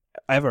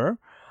ever,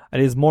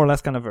 it is more or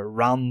less kind of a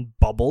round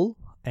bubble,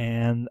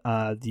 and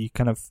the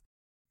kind of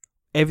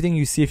everything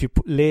you see if you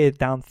lay it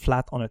down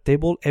flat on a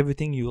table,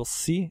 everything you will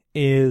see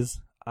is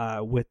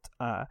with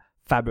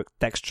fabric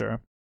texture,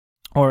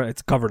 or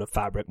it's covered with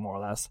fabric more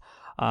or less.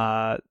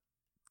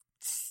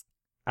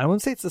 I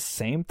wouldn't say it's the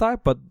same type,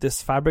 but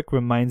this fabric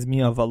reminds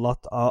me of a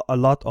lot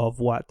of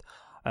what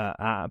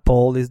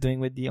Apple is doing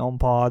with the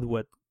HomePod,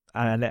 what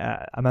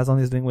Amazon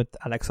is doing with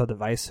Alexa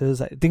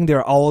devices. I think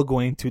they're all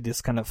going to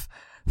this kind of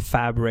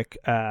fabric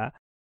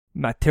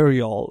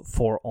material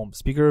for home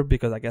speaker,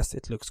 because I guess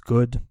it looks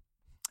good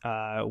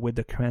with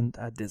the current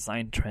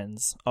design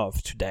trends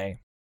of today.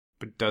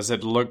 But does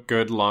it look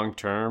good long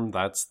term?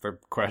 That's the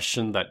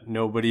question that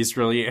nobody's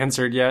really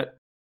answered yet.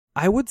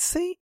 I would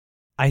say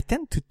I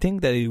tend to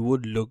think that it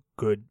would look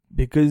good,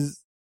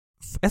 because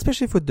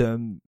especially for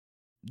the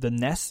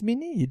Nest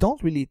Mini, you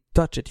don't really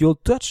touch it. You'll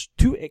touch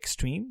two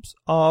extremes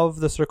of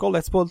the circle.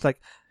 Let's suppose like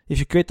if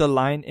you create a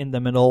line in the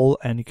middle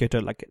and you create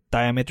a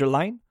diameter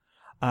line,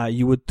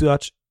 you would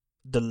touch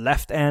the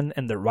left end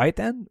and the right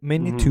end,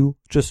 mainly to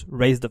just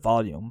raise the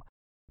volume.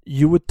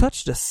 You would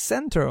touch the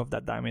center of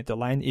that diameter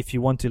line if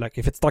you want to, like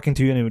if it's talking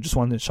to you and you just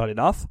want to shut it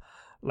off,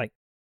 like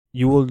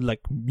you will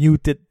like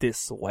mute it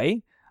this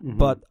way.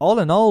 But all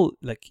in all,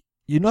 like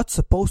you're not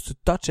supposed to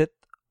touch it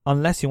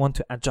unless you want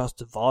to adjust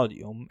the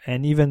volume,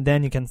 and even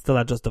then you can still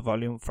adjust the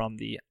volume from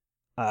the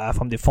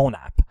phone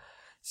app.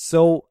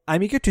 So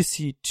I'm eager to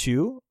see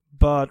two,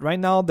 but right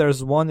now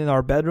there's one in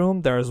our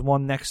bedroom, there's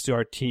one next to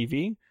our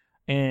TV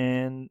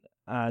in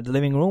the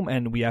living room,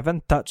 and we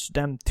haven't touched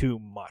them too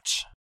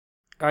much.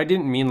 I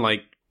didn't mean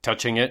like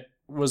touching it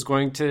was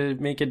going to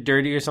make it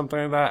dirty or something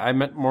like that. I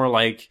meant more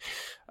like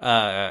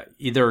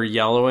either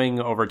yellowing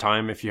over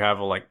time if you have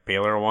a like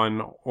paler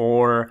one,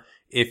 or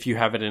if you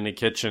have it in a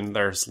kitchen,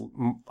 there's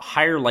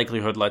higher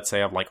likelihood, let's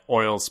say, of like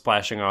oil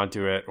splashing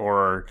onto it,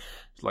 or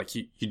like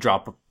you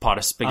drop a pot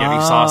of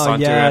spaghetti sauce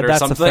onto it or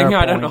something.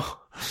 I don't know.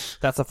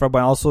 That's a fair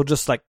point. Also,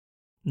 just like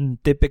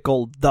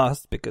typical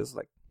dust, because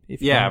like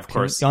if you of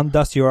course,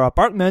 undust your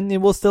apartment, it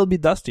will still be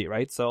dusty,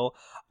 right? So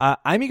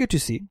I'm eager to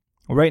see.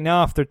 Right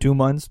now, after 2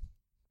 months,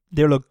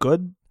 they look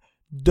good.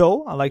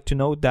 Though I like to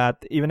note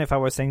that even if I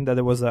was saying that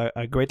there was a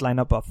great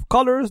lineup of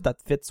colors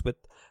that fits with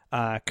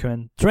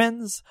current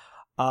trends,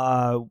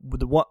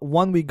 the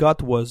one we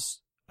got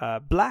was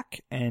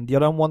black, and the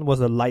other one was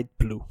a light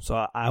blue.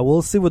 So I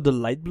will see with the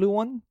light blue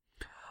one.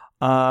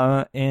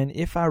 And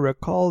if I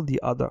recall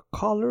the other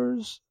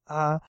colors,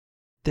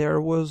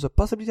 there was a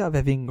possibility of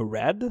having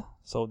red,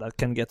 so that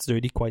can get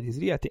dirty quite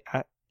easily. I think.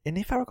 And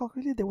if I recall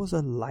correctly, there was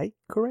a light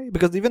gray,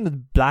 because even the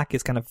black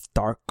is kind of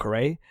dark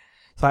gray.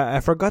 So I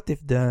forgot if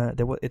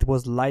it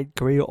was light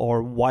gray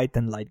or white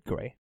and light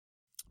gray.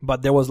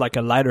 But there was like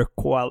a lighter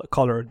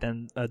color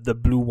than the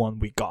blue one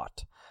we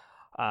got.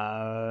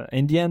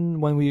 In the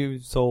end,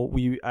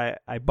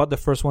 I bought the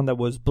first one that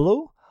was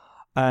blue,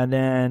 and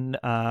then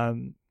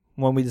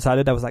when we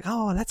decided, I was like,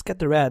 oh, let's get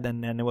the red,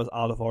 and then it was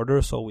out of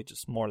order, so we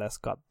just more or less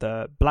got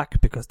the black,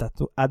 because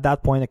at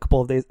that point, a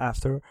couple of days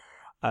after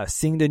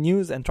seeing the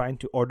news and trying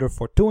to order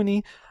for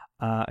Tony,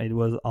 it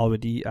was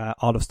already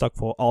out of stock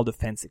for all the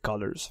fancy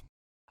colors.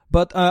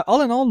 But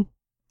all in all,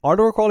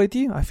 hardware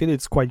quality, I feel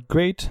it's quite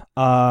great.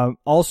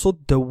 Also,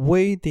 the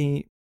way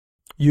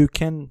you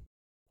can,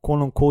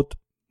 quote unquote,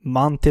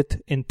 mount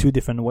it in two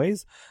different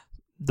ways.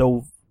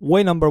 The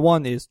way number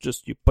one is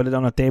just you put it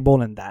on a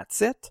table and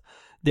that's it.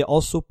 They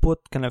also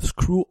put kind of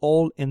screw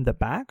hole in the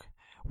back,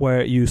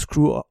 where you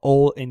screw a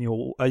hole in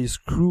your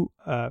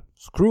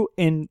screw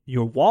in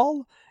your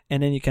wall,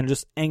 and then you can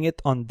just hang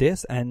it on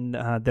this, and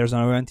there's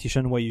an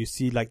orientation where you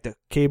see like the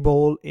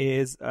cable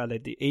is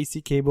like the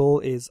AC cable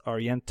is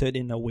oriented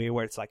in a way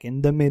where it's like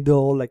in the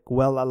middle, like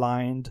well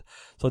aligned.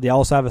 So they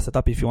also have a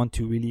setup if you want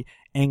to really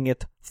hang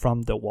it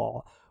from the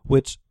wall,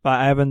 which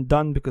I haven't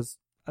done because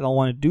I don't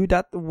want to do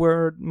that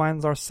where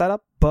mines are set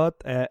up,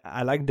 but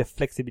I like the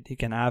flexibility you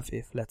can have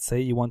if, let's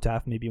say, you want to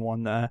have maybe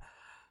one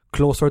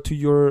closer to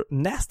your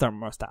Nest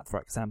thermostat, for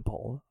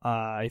example,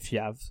 if you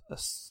have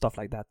stuff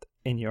like that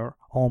in your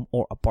home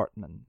or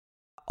apartment.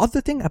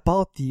 Other thing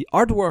about the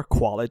hardware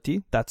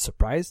quality that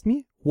surprised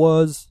me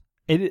was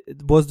it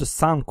was the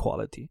sound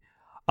quality.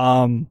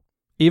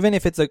 Even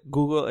if it's a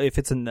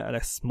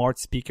smart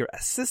speaker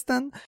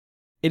assistant,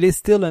 it is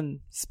still a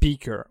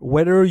speaker.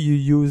 Whether you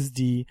use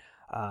the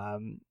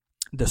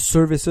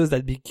services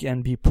that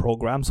can be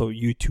programmed, so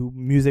YouTube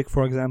Music,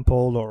 for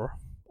example, or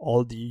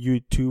all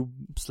the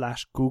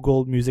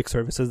YouTube/Google music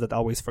services that I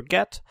always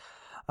forget.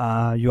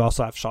 You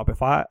also have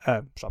Spotify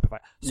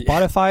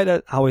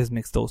that I always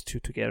mix those two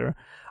together.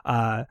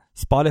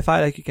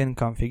 Spotify that you can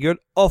configure.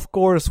 Of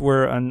course,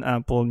 we're on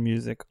Apple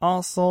Music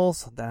also,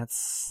 so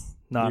that's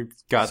not. You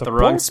got the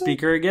wrong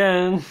speaker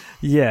again.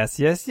 Yes.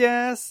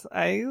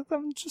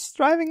 I'm just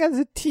driving as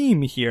a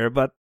team here,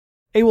 but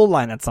it will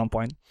line at some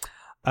point.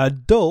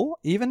 Though,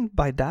 even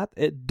by that,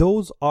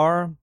 those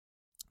are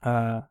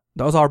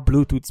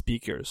Bluetooth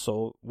speakers.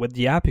 So with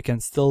the app, you can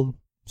still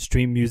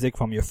stream music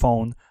from your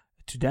phone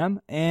to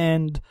them.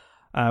 And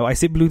I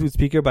say Bluetooth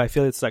speaker, but I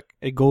feel it's like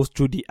it goes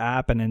through the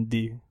app, and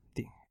then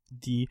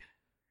the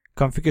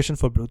configuration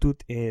for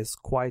Bluetooth is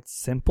quite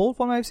simple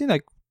from what I've seen.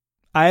 Like,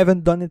 I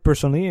haven't done it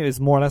personally. It's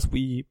more or less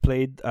we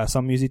played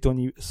some music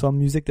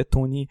that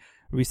Tony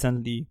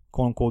recently,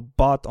 quote unquote,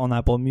 bought on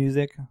Apple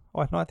Music.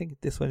 Oh no, I think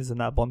this one is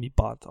an album he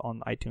bought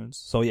on iTunes.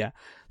 So yeah,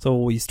 so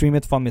we stream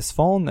it from his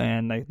phone,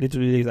 and I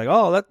literally he's like,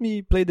 oh, let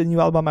me play the new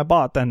album I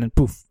bought, and then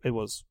poof, it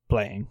was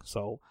playing.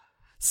 So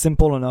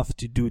simple enough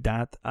to do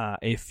that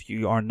if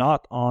you are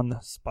not on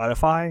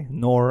Spotify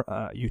nor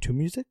YouTube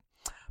Music.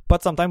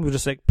 But sometimes we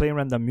just like play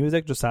random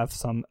music, just have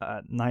some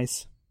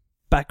nice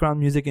background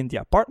music in the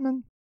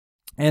apartment,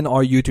 and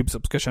our YouTube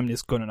subscription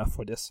is good enough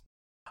for this.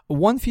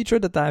 One feature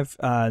that I've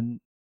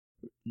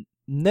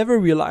never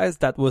realized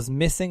that was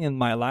missing in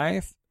my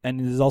life, and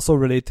it is also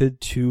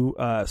related to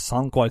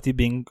sound quality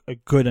being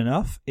good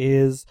enough,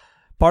 is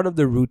part of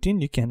the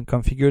routine. You can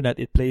configure that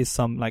it plays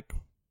some like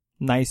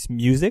nice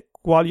music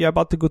while you're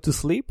about to go to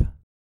sleep.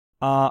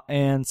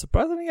 And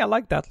surprisingly, I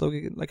like that.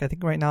 Like I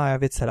think right now I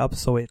have it set up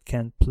so it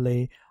can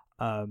play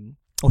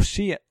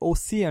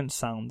ocean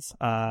sounds.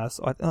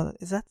 So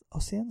is that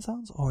ocean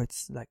sounds, or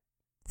it's like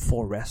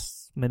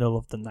forest, middle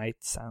of the night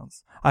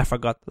sounds? I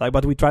forgot.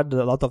 But we tried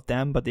a lot of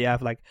them, but they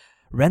have like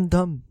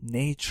random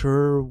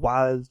nature,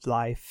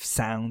 wildlife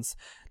sounds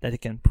that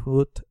it can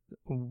put.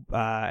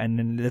 And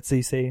then let's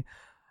say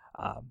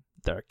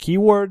their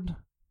keyword,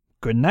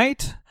 good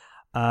night.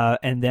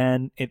 And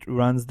then it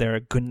runs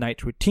their good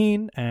night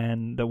routine.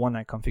 And the one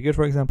I configured,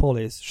 for example,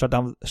 is shut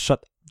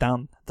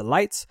down the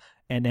lights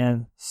and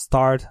then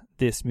start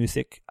this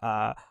music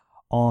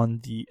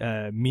on the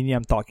mini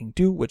I'm talking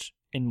to, which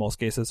in most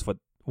cases for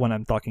when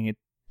I'm talking it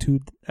to,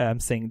 I'm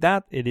saying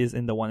that it is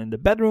in the one in the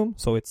bedroom.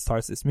 So it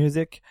starts this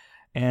music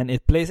and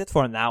it plays it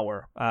for an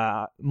hour.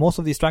 Most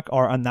of these tracks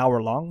are an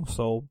hour long.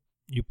 So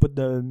you put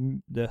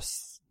the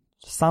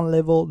sound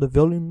level, the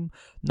volume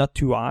not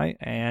too high,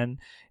 and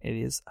it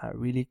is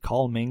really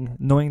calming,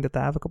 knowing that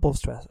I have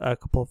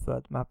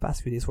my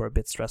past few days were a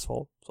bit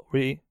stressful. So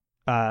really,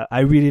 I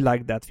really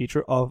like that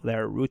feature of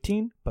their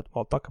routine, but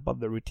we'll talk about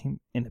the routine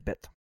in a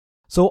bit.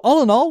 So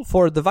all in all,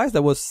 for a device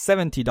that was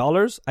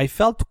 $70, I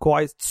felt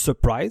quite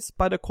surprised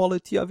by the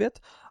quality of it.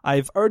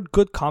 I've heard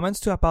good comments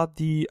too about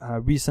the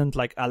recent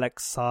like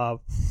Alexa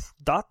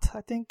Dot,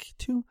 I think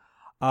too.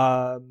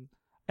 And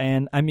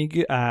I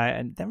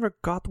never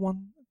got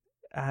one.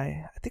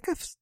 I think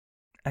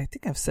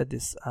I've said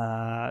this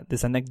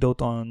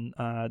anecdote on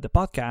the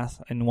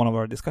podcast in one of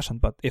our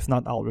discussions, but if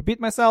not, I'll repeat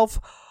myself.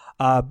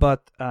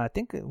 But I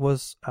think it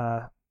was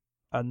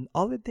an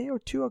holiday or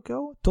two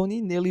ago,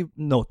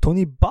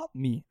 Tony bought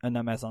me an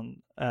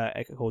Amazon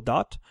Echo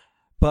Dot.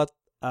 But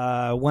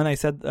when I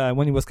said,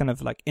 when he was kind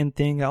of like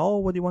hinting, oh,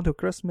 what do you want for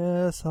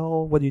Christmas?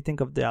 Oh, what do you think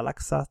of the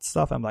Alexa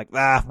stuff? I'm like,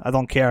 I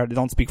don't care. They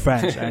don't speak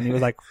French. And he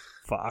was like,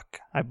 fuck,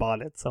 I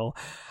bought it. So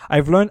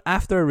I've learned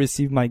after I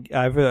received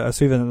I've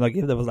received a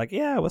gift that was like,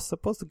 yeah, I was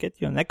supposed to get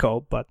you an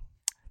Echo, but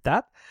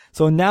that.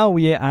 So now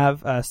we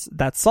have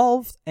that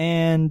solved.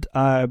 And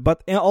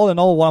but all in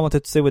all, what I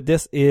wanted to say with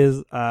this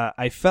is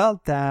I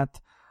felt that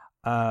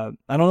I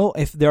don't know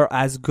if they're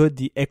as good,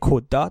 the Echo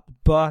Dot,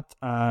 but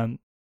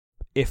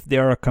if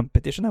they're a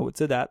competition, I would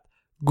say that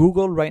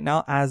Google right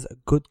now has a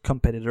good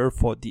competitor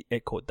for the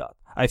Echo Dot.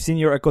 I've seen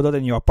your Echo Dot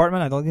in your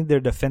apartment. I don't think they're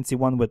the fancy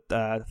one with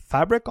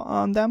fabric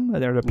on them.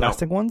 They're the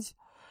plastic ones.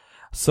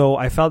 So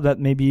I felt that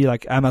maybe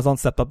like Amazon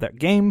stepped up their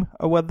game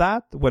with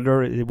that,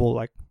 whether it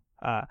will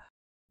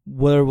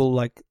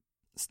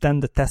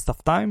stand the test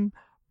of time.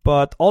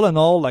 But all in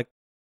all, like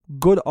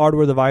good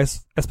hardware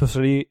device,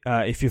 especially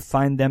if you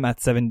find them at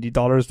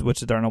 $70,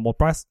 which is their normal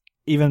price.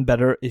 Even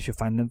better if you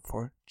find them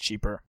for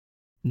cheaper.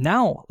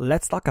 Now,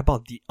 let's talk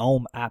about the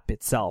Home app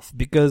itself,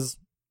 because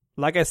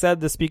like I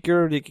said, the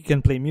speaker, you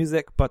can play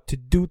music, but to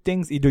do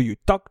things, either you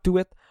talk to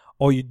it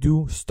or you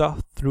do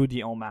stuff through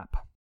the Home app.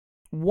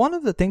 One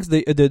of the things,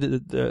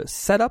 the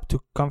setup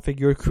to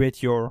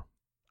create your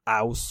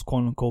house,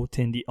 quote unquote,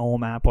 in the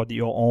Home app or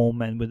your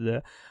home, and with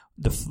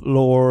the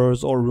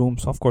floors or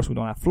rooms. Of course, we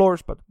don't have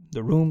floors, but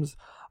the rooms,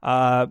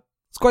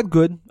 it's quite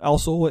good.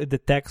 Also, it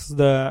detects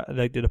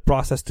the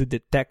process to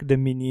detect the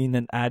mini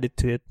and add it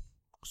to it.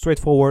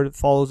 Straightforward, it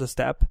follows a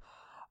step.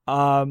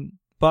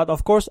 But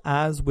of course,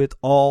 as with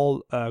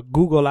all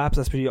Google apps,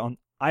 especially on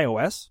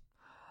iOS,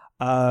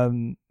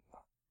 I'm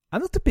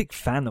not a big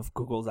fan of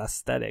Google's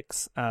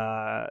aesthetics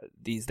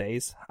these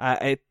days.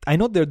 I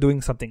know they're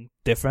doing something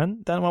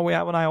different than what we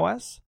have on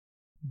iOS,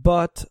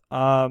 but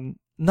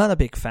not a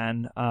big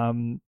fan.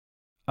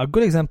 A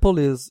good example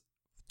is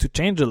to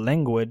change the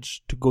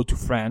language to go to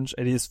French.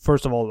 It is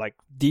first of all like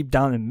deep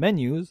down in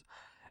menus.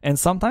 And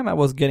sometimes I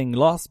was getting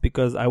lost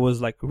because I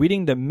was like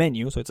reading the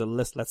menu. So it's a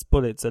list,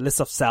 it's a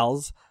list of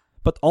cells,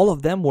 but all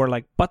of them were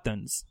like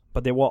buttons,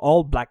 but they were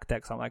all black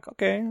text. I'm like,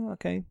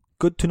 okay,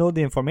 good to know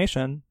the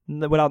information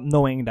without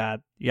knowing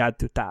that you had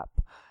to tap.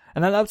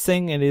 And I'm not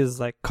saying it is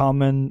like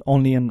common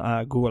only in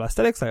Google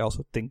Aesthetics. I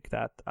also think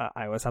that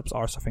iOS apps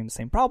are suffering the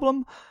same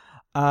problem.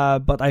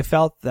 But I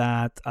felt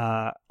that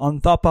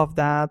on top of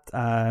that,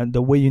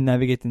 the way you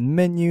navigate in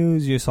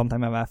menus, you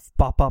sometimes have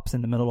pop-ups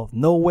in the middle of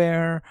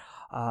nowhere.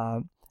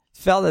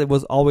 Felt that it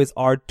was always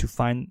hard to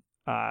find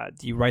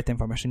the right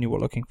information you were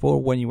looking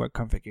for when you were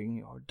configuring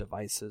your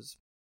devices.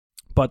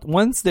 But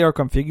once they are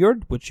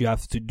configured, which you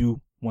have to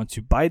do once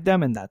you buy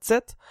them, and that's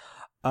it,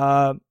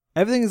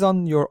 everything is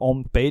on your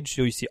home page.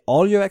 So you see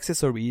all your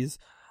accessories,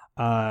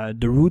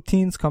 the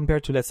routines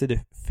compared to, let's say,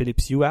 the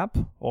Philips Hue app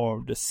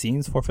or the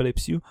scenes for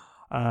Philips Hue.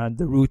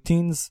 The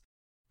routines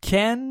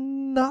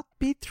cannot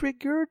be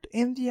triggered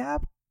in the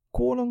app,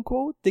 quote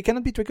unquote. They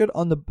cannot be triggered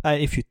on the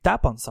if you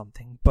tap on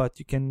something, but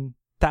you can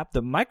tap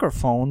the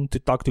microphone to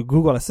talk to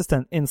Google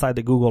Assistant inside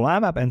the Google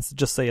app and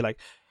just say like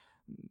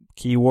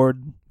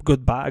keyword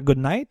goodbye, good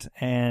night,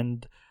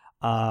 and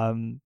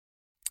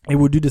it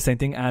would do the same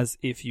thing as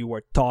if you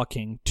were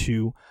talking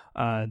to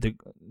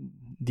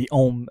the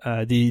home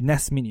the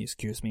Nest Mini,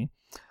 excuse me.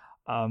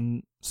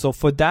 So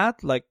for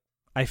that, like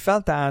I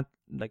felt that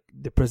like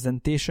the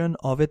presentation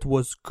of it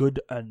was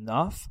good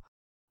enough,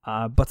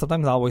 but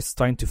sometimes I was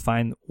trying to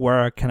find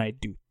where can I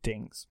do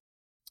things.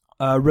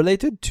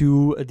 Related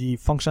to the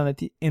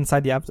functionality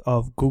inside the app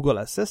of Google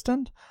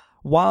Assistant,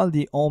 while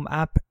the Home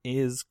app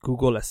is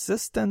Google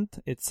Assistant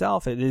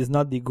itself, it is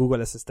not the Google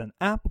Assistant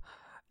app.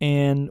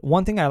 And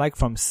one thing I like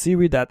from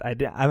Siri that I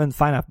haven't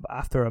found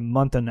after a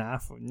month and a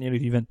half, or nearly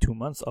even 2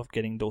 months of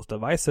getting those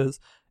devices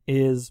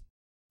is,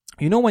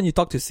 you know, when you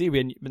talk to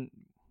Siri and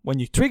when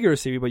you trigger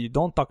Siri but you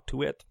don't talk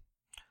to it,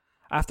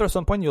 after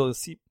some point you'll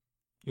see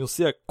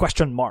a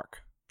question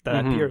mark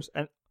that appears,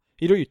 and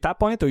either you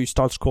tap on it or you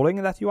start scrolling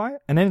in that UI,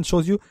 and then it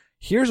shows you,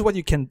 here's what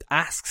you can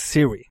ask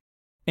Siri.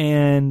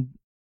 And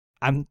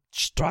I'm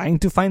trying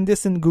to find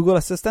this in Google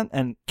Assistant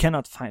and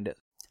cannot find it.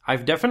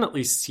 I've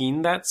definitely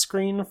seen that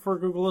screen for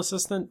Google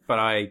Assistant, but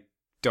I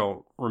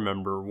don't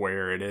remember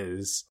where it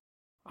is.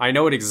 I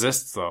know it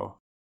exists, though.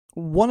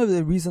 One of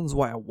the reasons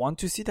why I want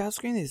to see that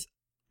screen is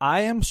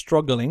I am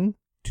struggling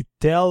to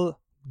tell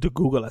the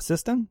Google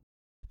Assistant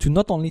to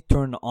not only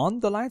turn on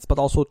the lights, but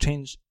also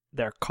change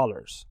their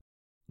colors.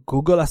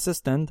 Google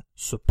Assistant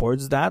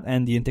supports that,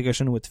 and the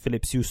integration with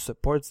Philips Hue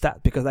supports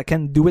that, because I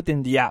can do it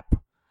in the app.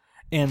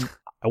 And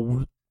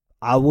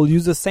I will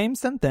use the same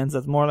sentence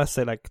that's more or less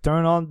say like,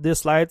 turn on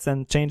this lights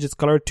and change its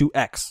color to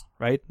X,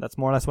 right? That's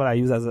more or less what I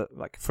use as a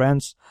like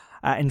French,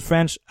 in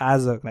French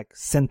as a like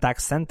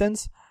syntax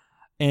sentence.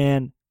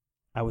 And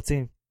I would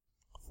say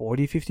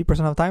 40-50% of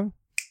the time,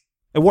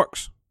 it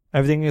works.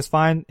 Everything is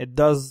fine. It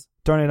does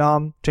turn it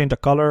on, change the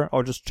color,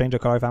 or just change the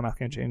color if I'm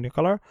asking to change the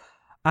color.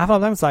 Half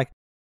of the time it's like,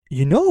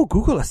 you know,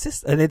 Google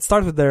Assistant, and it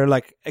starts with their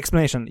like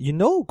explanation. You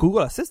know,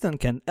 Google Assistant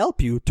can help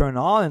you turn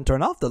on and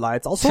turn off the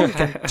lights. Also, it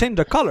can change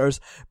the colors,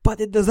 but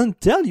it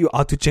doesn't tell you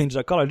how to change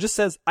the color. It just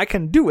says, I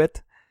can do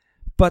it.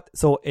 But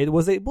so it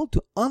was able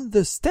to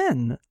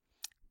understand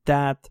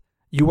that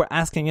you were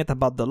asking it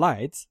about the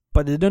lights,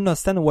 but it didn't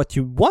understand what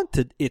you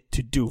wanted it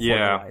to do for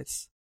the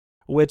lights,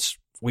 which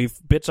we've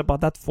bitched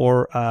about that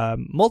for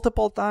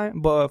multiple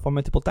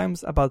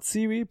times about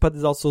Siri, but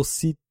it's also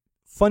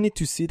funny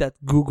to see that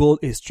Google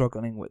is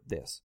struggling with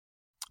this.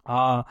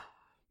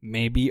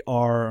 Maybe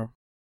our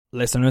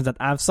listeners that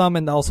have some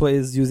and also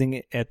is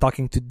using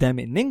talking to them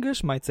in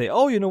English might say,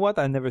 oh, you know what?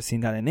 I've never seen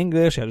that in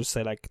English. I just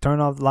say like turn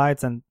off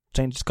lights and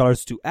change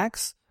colors to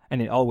X,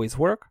 and it always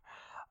works.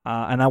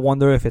 And I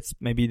wonder if it's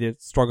maybe they're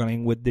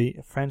struggling with the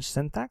French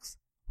syntax.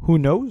 Who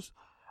knows?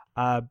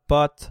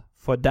 But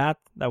for that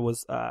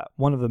was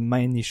one of the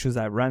main issues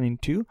I ran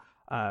into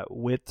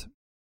with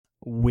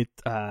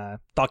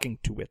talking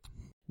to it.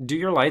 Do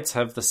your lights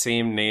have the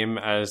same name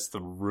as the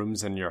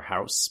rooms in your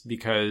house?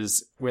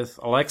 Because with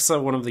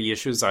Alexa, one of the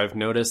issues I've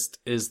noticed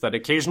is that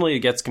occasionally it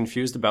gets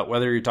confused about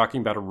whether you're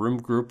talking about a room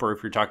group or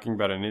if you're talking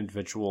about an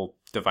individual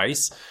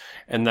device.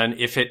 And then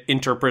if it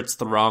interprets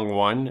the wrong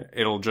one,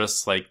 it'll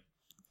just like,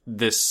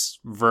 this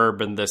verb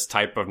and this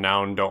type of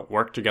noun don't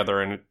work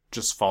together, and it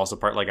just falls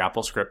apart like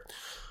AppleScript.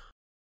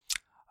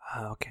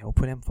 Okay,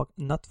 hopefully I'm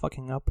not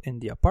fucking up in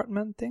the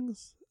apartment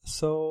things.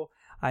 So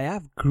I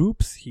have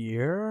groups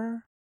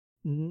here.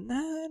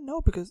 No,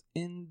 because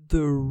in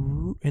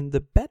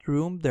the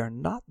bedroom they're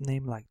not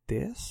named like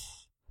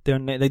this. They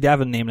have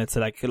a name. Let's say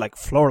like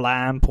floor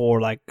lamp or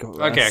like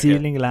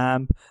ceiling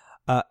lamp.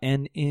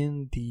 And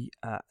in the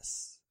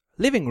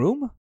living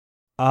room,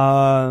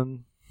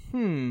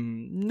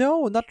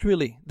 no, not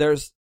really.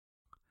 There's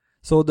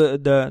so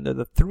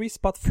the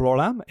 3-spot floor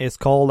lamp is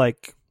called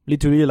like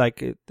literally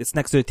like it's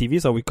next to the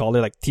TV, so we call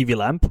it like TV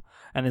lamp,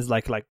 and it's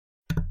like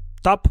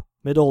top,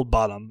 middle,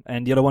 bottom,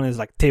 and the other one is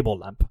like table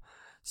lamp.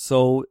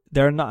 So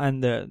they're not,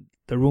 and the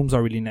rooms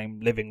are really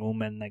named living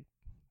room and like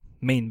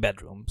main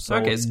bedroom. So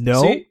okay,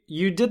 no, so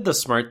you did the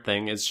smart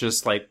thing. It's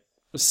just like,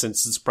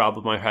 since it's a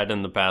problem I've had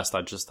in the past,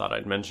 I just thought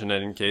I'd mention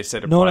it in case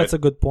it applied. No, that's a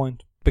good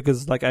point.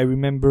 because like I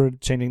remember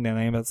changing the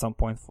name at some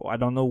point. I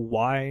don't know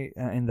why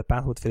in the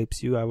past with Philips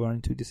Hue I ran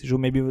into this issue.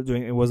 Maybe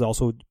it was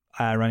also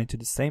I ran into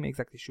the same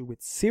exact issue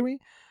with Siri,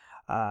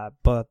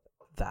 but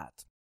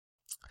that.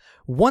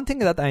 One thing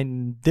that I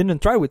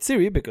didn't try with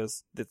Siri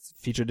because this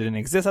feature didn't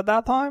exist at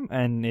that time,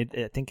 and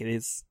I think it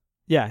is.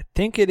 Yeah, I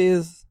think it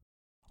is.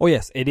 Oh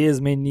yes, it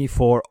is mainly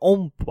for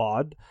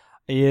HomePod.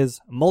 Is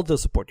multi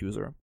support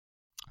user.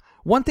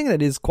 One thing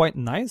that is quite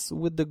nice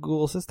with the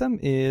Google system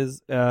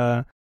is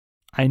for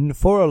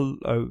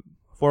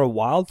a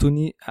while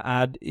Tuni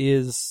had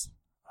his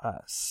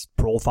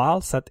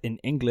profile set in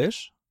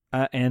English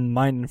and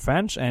mine in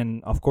French,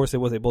 and of course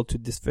it was able to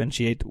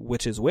differentiate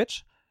which is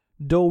which.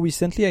 Though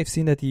recently I've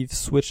seen that he's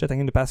switched, I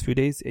think in the past few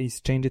days, he's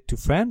changed it to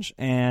French,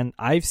 and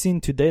I've seen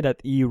today that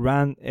he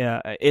ran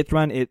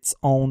his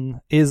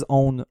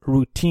own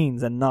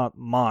routines and not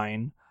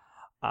mine.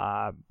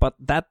 But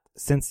that,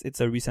 since it's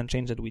a recent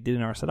change that we did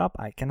in our setup,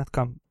 I cannot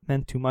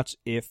comment too much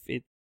if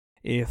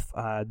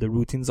the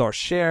routines are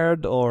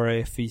shared or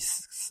if he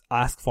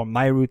asks for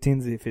my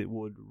routines, if it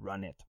would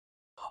run it.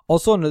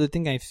 Also, another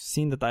thing I've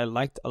seen that I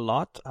liked a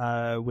lot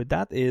with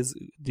that is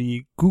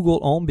the Google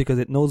Home, because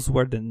it knows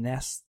where the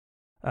Nest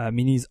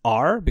Minis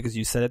are, because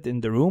you set it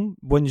in the room.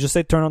 When you just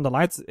say turn on the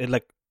lights,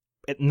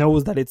 it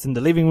knows that it's in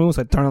the living room,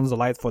 so it turns on the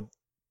light for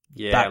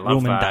that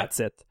room, and that's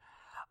it.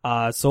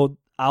 So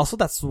also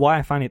that's why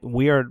I find it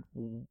weird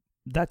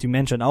that you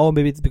mentioned, oh,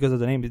 maybe it's because of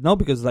the name. No,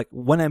 because like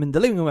when I'm in the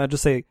living room, I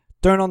just say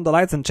turn on the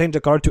lights and change the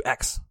color to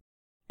X.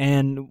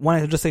 And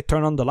when I just say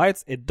turn on the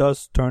lights, it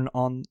does turn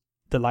on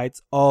the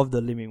lights of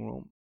the living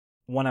room.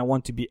 When I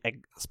want to be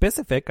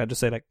specific, I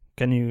just say like,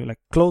 can you like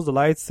close the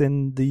lights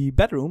in the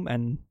bedroom?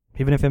 And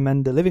even if I'm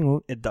in the living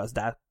room, it does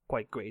that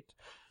quite great.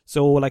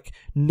 So like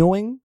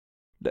knowing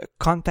the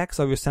context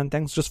of your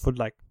sentence just for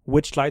like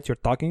which light you're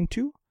talking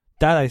to,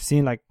 that I've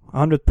seen like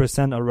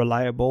 100% are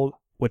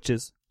reliable, which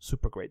is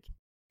super great.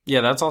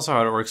 Yeah, that's also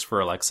how it works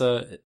for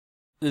Alexa.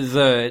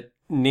 The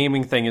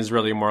naming thing is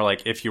really more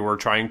like if you were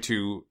trying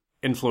to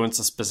influence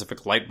a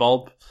specific light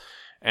bulb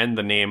and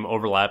the name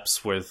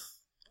overlaps with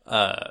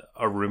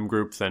a room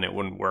group, then it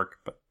wouldn't work.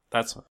 But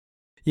that's...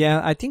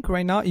 Yeah, I think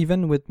right now,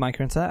 even with my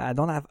current setup, I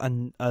don't have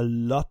a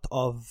lot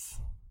of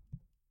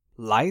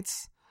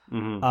lights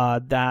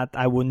that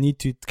I will need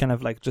to kind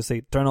of like just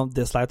say turn on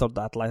this light or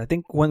that light. I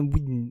think when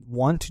we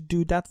want to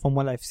do that, from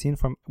what I've seen,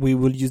 we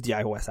will use the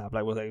iOS app.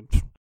 Like we'll say,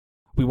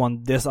 we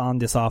want this on,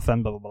 this off,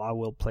 and blah blah blah.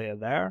 We'll play it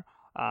there.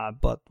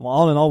 But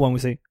all in all, when we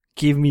say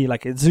give me,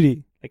 like, it's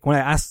really like when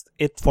I ask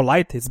it for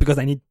light, it's because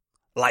I need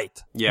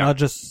light, not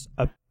just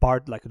a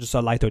part, like just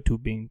a light or two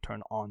being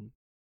turned on.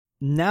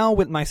 Now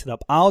with my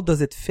setup, how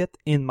does it fit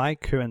in my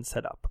current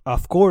setup?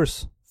 Of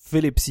course,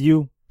 Philips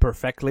Hue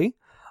perfectly.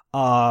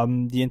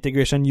 The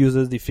integration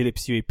uses the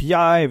Philips Hue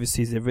API. It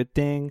sees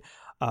everything.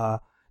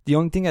 The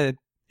only thing that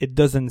it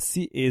doesn't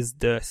see is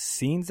the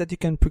scenes that you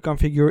can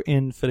pre-configure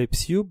in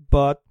Philips Hue,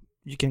 but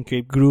you can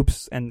create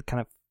groups and kind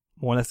of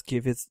more or less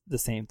give it the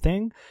same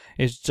thing.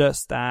 It's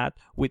just that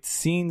with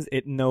scenes,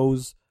 it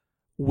knows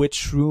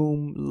which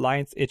room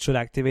lights it should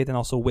activate and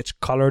also which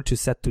color to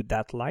set to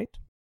that light.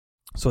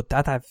 So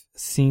that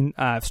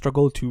I've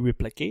struggled to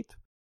replicate,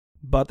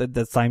 but at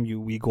the time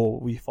we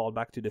fall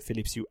back to the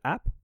Philips Hue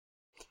app.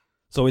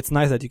 So it's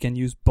nice that you can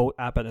use both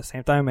apps at the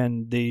same time,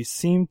 and they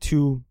seem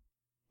to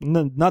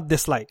not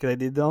dislike. They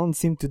don't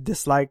seem to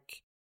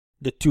dislike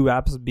the two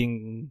apps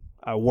being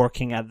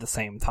working at the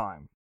same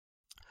time.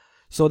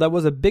 So that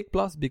was a big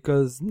plus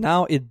because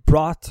now it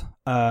brought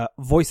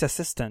voice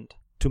assistant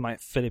to my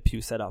Philips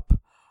Hue setup,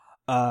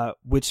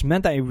 which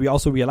meant I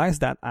also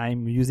realized that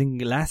I'm using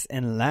less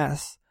and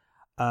less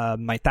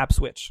my tap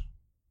switch.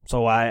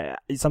 So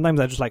sometimes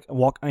I just like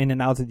walk in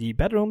and out of the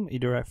bedroom.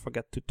 Either I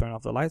forget to turn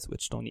off the lights,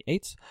 which Tony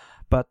hates,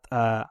 but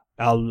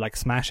I'll like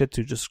smash it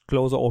to just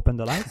close or open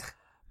the lights.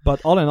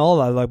 But all in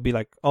all, I'll like be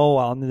like, oh,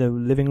 I'm in the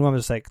living room,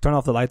 just like turn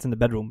off the lights in the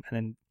bedroom, and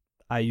then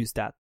I use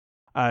that.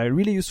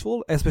 Really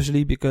useful,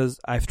 especially because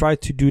I've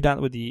tried to do that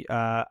with the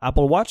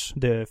Apple Watch,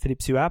 the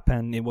Philips Hue app,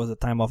 and it was a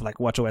time of like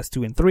WatchOS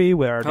 2 and 3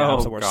 where the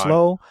apps were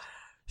slow.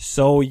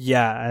 So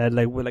yeah,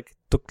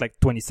 took like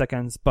 20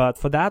 seconds, but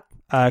for that,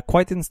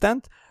 quite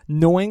instant.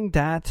 Knowing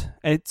that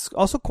it's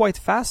also quite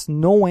fast,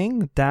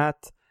 knowing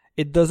that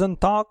it doesn't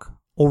talk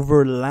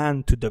over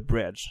LAN to the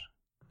bridge.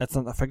 Let's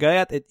not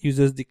forget it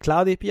uses the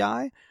cloud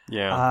API.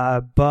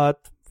 Yeah.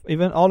 But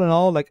even all in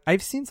all, like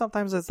I've seen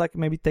sometimes it's like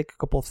maybe take a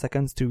couple of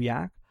seconds to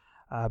react.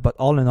 But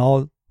all in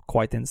all,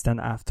 quite instant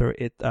after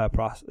it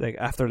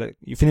after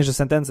you finish the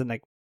sentence and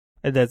like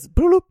it does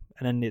bloop,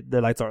 and then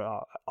the lights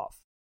are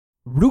off.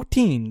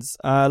 Routines.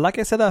 Like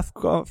I said, I've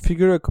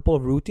figured a couple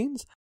of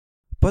routines,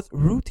 but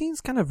routines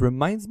kind of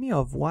reminds me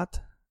of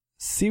what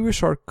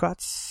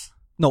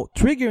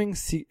triggering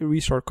Siri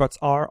shortcuts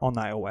are on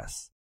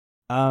iOS.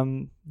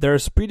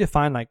 There's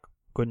predefined like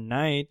good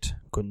night,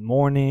 good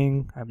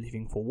morning, I'm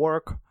leaving for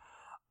work,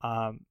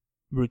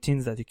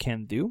 routines that you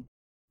can do,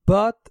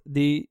 but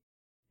the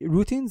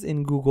routines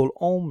in Google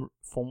Home,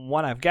 from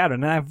what I've gathered,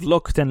 and I've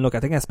looked, I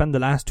think I spent the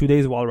last 2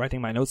 days while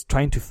writing my notes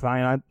trying to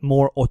find out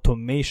more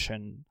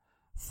automation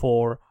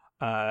for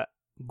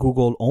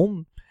Google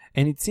Home.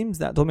 And it seems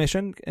that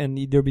automation can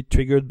either be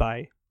triggered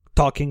by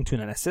talking to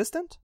an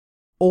assistant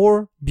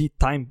or be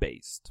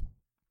time-based.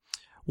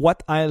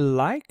 What I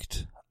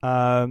liked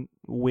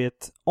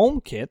with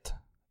HomeKit,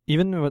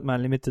 even with my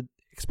limited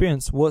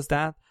experience, was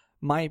that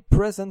my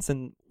presence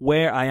and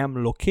where I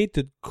am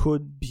located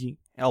could be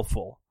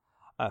helpful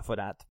for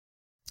that.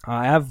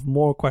 I have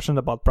more questions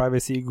about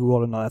privacy,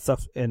 Google, and all that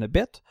stuff in a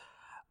bit,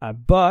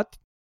 but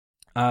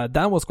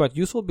that was quite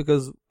useful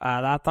because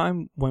at that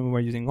time when we were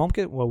using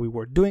HomeKit, what we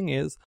were doing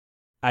is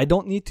I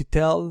don't need to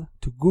tell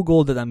to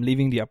Google that I'm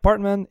leaving the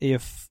apartment.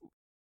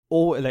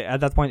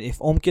 At that point, if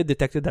HomeKit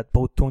detected that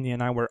both Tony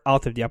and I were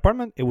out of the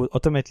apartment, it would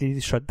automatically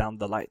shut down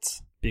the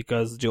lights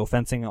because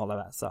geofencing and all of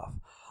that stuff.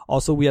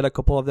 Also, we had a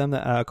couple of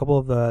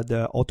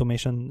the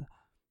automation,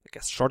 I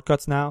guess,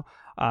 shortcuts now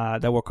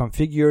that were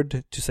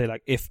configured to say,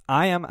 like, if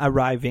I am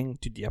arriving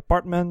to the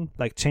apartment,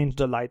 like, change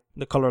the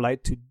color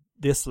light to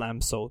this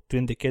lamp, so to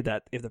indicate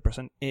that if the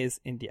person is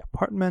in the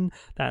apartment,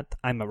 that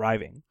I'm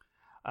arriving.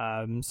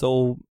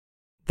 So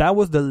that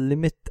was the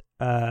limit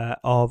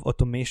of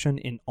automation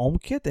in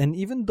HomeKit, and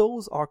even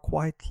those are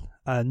quite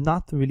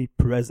not really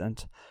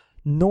present.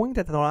 Knowing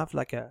that I don't have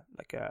like a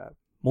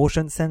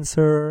motion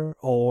sensor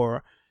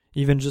or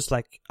even just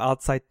like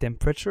outside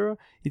temperature,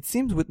 it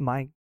seems with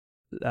a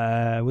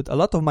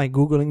lot of my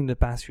Googling in the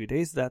past few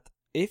days that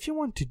if you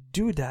want to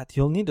do that,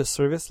 you'll need a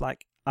service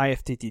like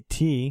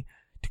IFTTT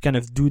to kind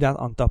of do that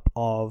on top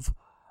of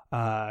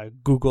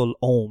Google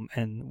Home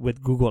and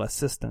with Google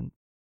Assistant.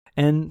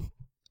 And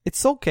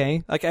it's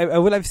okay. Like I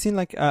would have seen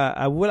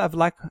I would have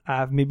liked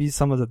have maybe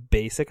some of the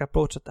basic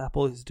approach that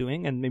Apple is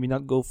doing and maybe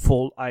not go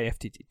full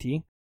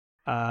IFTTT.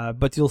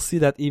 But you'll see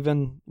that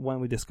even when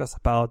we discuss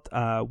about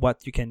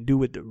what you can do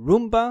with the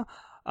Roomba,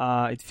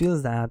 it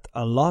feels that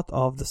a lot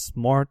of the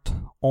smart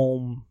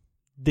home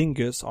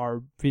dingus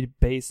are really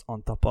based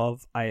on top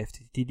of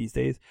IFTTT these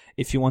days.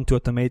 If you want to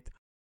automate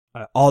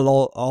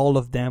all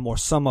of them or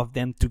some of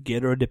them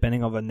together,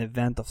 depending on an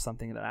event of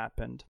something that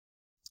happened.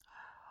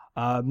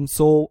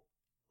 So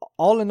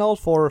all in all,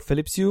 for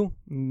Philips Hue,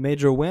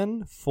 major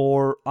win.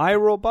 For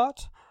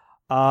iRobot,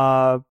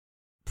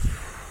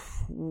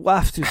 we'll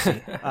have to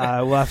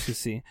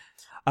see.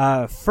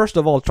 First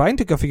of all, trying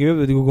to configure it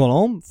with Google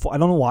Home, I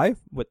don't know why,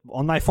 but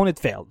on my phone it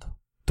failed.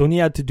 Tony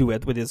had to do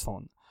it with his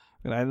phone.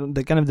 You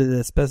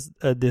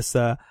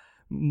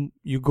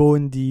go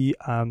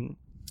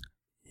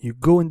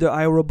in the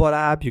iRobot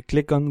app, you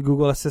click on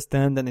Google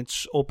Assistant, and it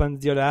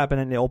opens the other app, and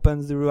then it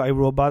opens the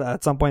iRobot.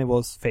 At some point, it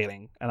was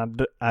failing,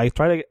 and I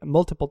tried it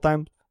multiple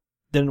times,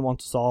 didn't want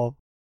to solve.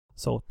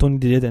 So Tony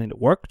did it, and it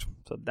worked.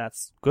 So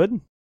that's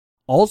good.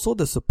 Also,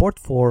 the support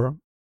for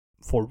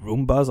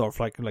Roombas or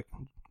like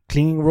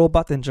cleaning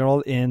robot in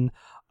general in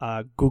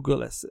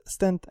Google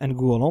Assistant and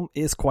Google Home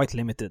is quite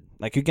limited.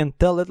 Like you can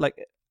tell it,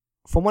 like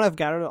from what I've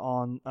gathered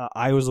on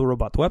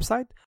iRobot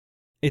website,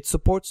 it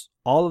supports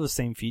all of the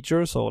same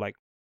features. So like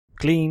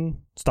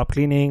clean, stop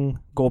cleaning,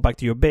 go back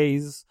to your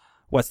base,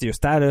 what's your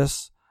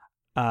status,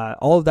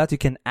 all of that you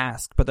can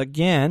ask. But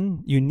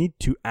again, you need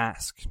to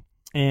ask.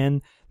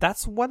 And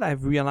that's what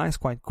I've realized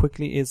quite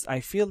quickly is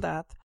I feel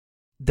that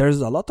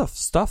there's a lot of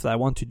stuff that I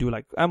want to do.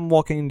 Like I'm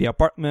walking in the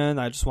apartment,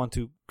 I just want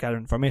to gather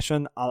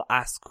information, I'll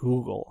ask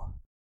Google.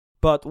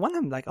 But when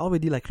I'm like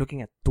already like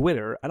looking at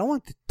Twitter, I don't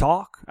want to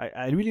talk.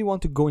 I really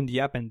want to go in the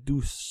app and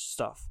do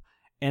stuff.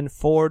 And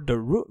for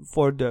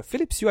the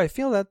Philips Hue, I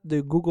feel that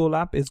the Google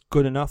app is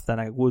good enough that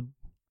I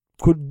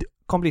could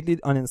completely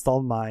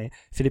uninstall my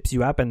Philips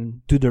Hue app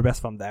and do the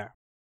rest from there,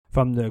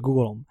 from the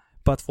Google Home.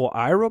 But for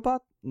iRobot,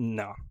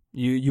 no.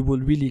 You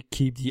will really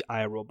keep the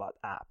iRobot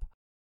app.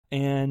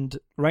 And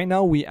right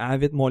now we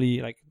have it more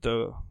like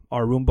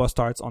our Roomba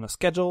starts on a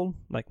schedule,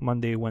 like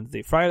Monday,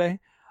 Wednesday, Friday.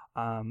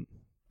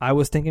 I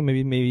was thinking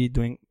maybe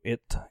doing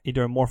it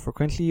either more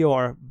frequently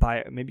or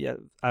maybe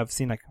I've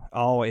seen like,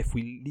 if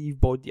we leave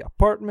both the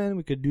apartment,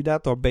 we could do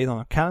that, or based on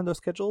a calendar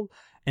schedule.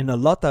 And a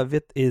lot of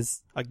it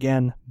is,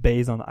 again,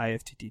 based on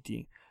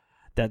IFTTT,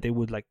 that they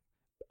would like,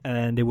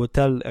 and they would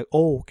tell,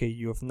 okay,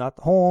 you're not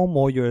home,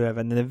 or you have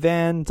an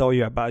event, or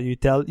you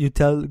tell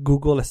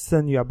Google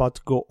Assistant you're about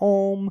to go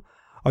home,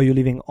 or you're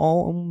leaving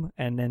home,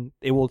 and then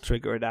it will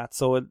trigger that.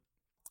 So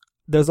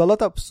there's a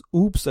lot of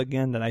oops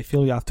again that I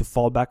feel you have to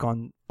fall back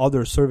on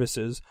other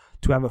services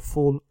to have a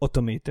full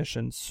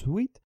automation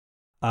suite.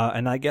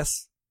 And I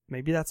guess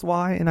maybe that's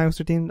why in iOS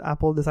 13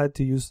 Apple decided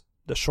to use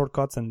the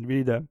shortcuts and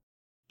really the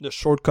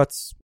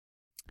shortcuts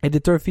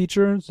editor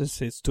features.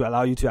 This is to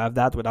allow you to have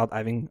that without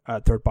having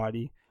a third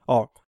party,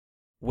 or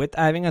with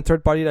having a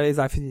third party that is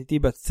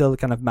IFTTT but still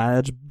kind of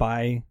managed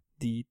by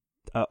the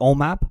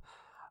Home app.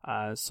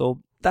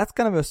 So that's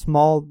kind of a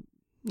small,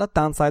 not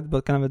downside,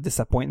 but kind of a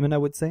disappointment, I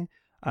would say.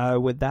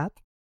 With that.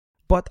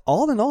 But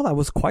all in all, I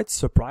was quite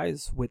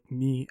surprised with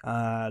me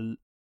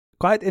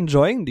quite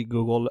enjoying the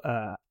Google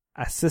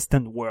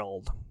Assistant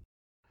world.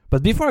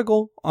 But before I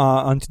go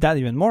onto that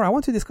even more, I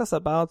want to discuss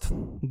about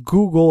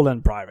Google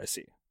and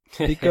privacy.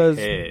 Because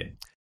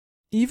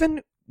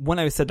even when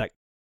I said like,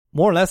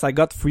 more or less I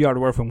got free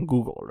hardware from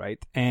Google, right?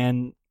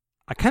 And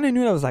I kind of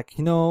knew I was like,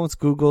 it's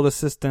Google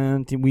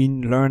Assistant. We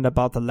learned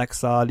about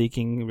Alexa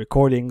leaking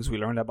recordings. We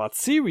learned about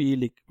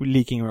Siri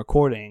leaking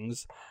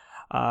recordings.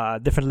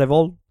 Different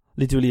level,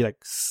 literally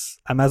like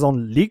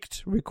Amazon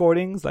leaked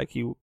recordings. Like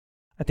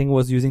I think it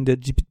was using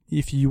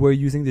if you were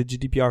using the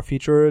GDPR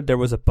feature, there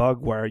was a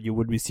bug where you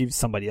would receive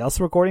somebody else's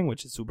recording,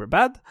 which is super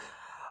bad.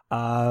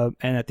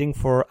 And I think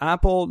for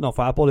Apple,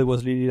 it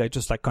was really like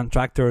just like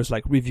contractors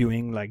like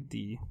reviewing like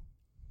the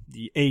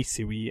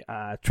Siri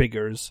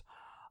triggers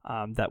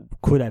that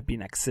could have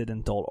been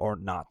accidental or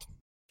not.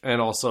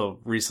 And also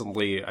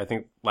recently, I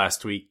think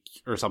last week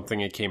or something,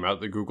 it came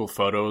out that Google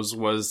Photos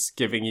was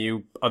giving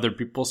you other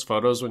people's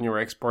photos when you were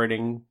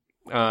exporting,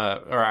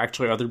 or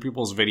actually other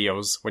people's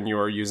videos when you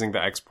were using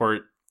the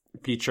export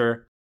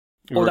feature.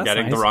 You were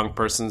getting nice. The wrong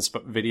person's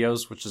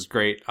videos, which is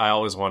great. I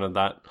always wanted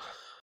that.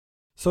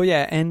 So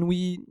yeah, and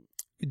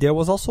there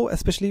was also,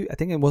 especially, I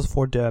think it was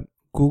for the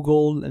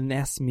Google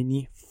Nest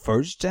Mini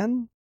first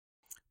gen,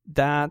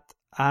 that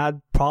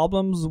had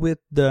problems with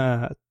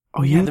the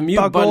the mute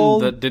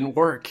button that didn't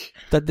work.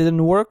 That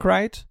didn't work,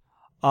 right?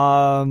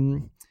 I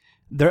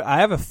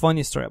have a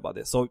funny story about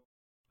this. So,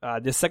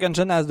 the second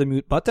gen has the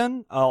mute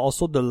button.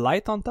 Also, the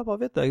light on top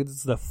of it.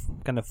 It's the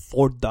kind of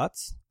 4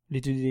 dots.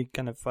 Literally,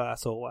 kind of. I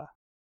don't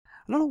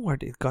know where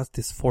it got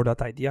this 4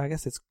 dot idea. I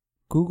guess it's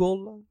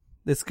Google.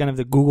 It's kind of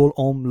the Google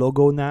Home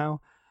logo now.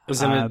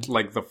 Isn't it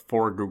like the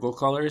 4 Google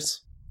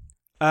colors?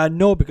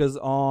 No, because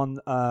on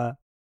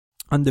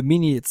the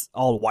Mini it's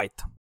all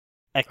white,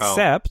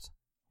 except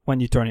when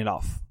you turn it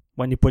off,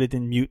 when you put it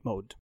in mute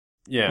mode.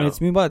 Yeah. When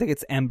it's mute mode, I think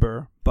it's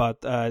amber, but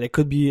it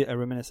could be a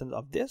reminiscence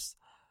of this.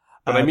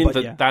 But I mean,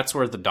 that's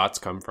where the dots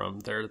come from.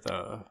 They're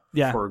the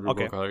 4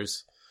 Google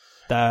colors.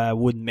 That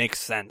would make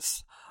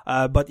sense.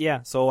 But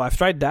yeah, so I've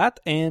tried that,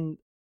 and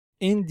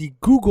in the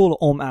Google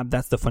Home app,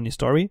 that's the funny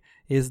story,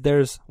 is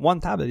there's one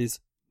tab that is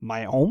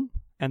My Home,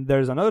 and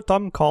there's another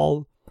tab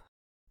called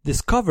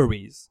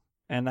Discoveries.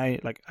 And I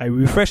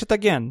refresh it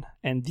again,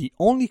 and the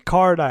only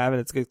card I have,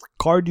 it's a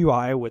card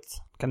UI with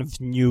kind of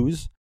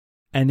news,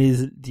 and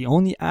is the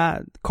only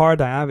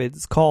card I have.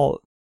 It's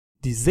called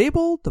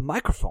Disable the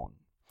Microphone.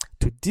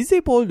 To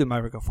disable the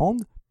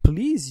microphone,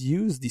 please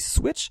use the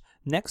switch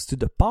next to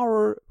the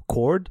power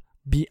cord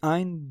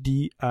behind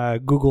the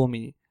Google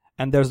Mini.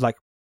 And there's like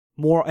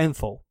more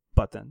info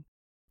button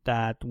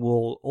that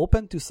will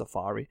open to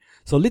Safari.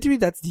 So literally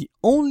that's the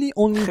only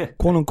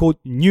quote unquote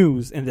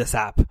news in this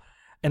app.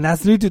 And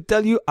that's really to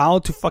tell you how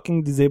to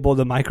fucking disable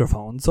the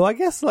microphone. So I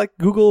guess like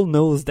Google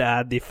knows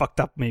that they fucked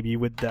up maybe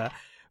with the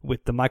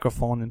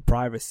microphone and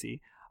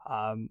privacy.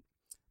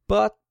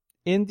 But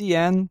in the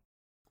end,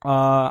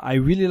 I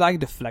really like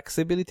the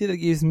flexibility that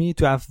gives me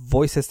to have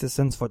voice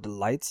assistants for the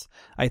lights.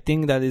 I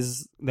think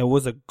there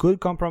was a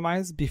good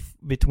compromise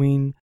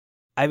between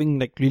having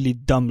like really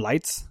dumb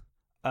lights,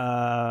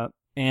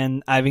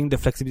 and having the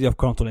flexibility of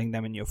controlling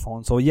them in your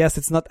phone. So yes,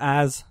 it's not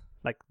as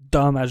like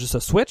dumb as just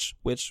a switch,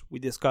 which we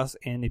discussed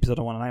in episode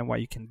 109, where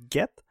you can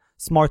get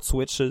smart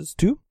switches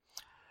too.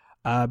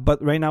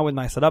 But right now with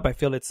my setup, I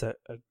feel it's a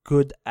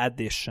good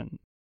addition.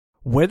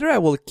 Whether I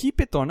will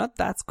keep it or not,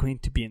 that's going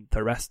to be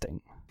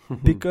interesting.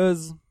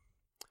 Because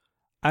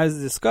as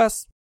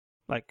discussed,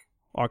 like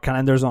our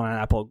calendars are on an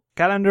Apple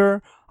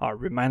Calendar, our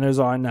reminders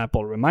are on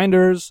Apple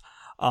Reminders,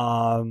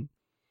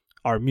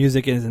 our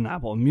music is in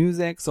Apple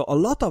Music. So a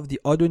lot of the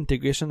audio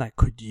integration I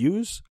could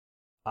use,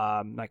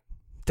 like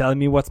telling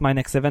me what's my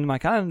next event in my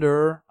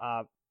calendar,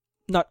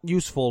 not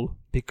useful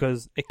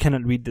because it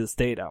cannot read this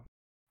data.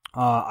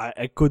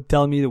 I could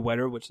tell me the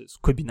weather, which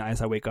could be nice.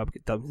 I wake up,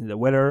 it tells me the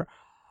weather.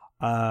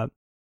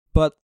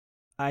 But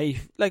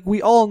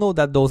we all know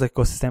that those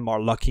ecosystems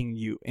are locking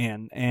you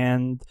in.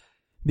 And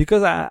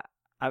because I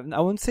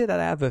wouldn't say that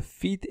I have a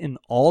feet in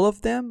all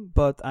of them,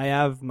 but I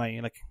have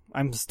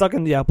I'm stuck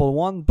in the Apple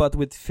one, but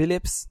with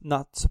Philips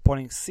not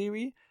supporting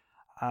Siri,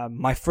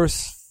 my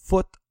first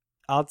foot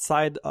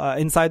inside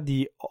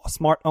the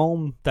smart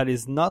home that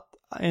is not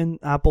in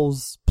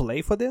Apple's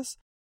play for this,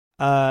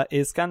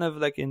 is kind of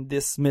like in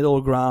this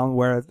middle ground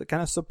where it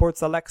kind of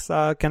supports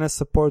Alexa, kind of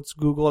supports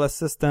Google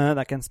Assistant.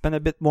 I can spend a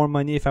bit more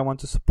money if I want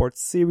to support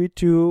Siri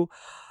too.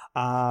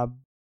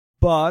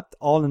 But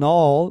all in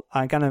all,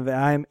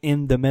 I'm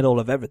in the middle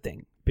of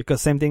everything.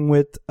 Because same thing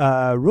with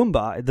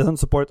Roomba. It doesn't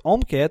support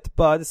HomeKit,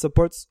 but it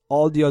supports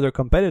all the other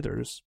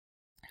competitors.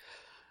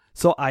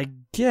 So I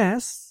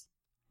guess,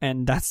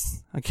 and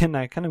that's, again,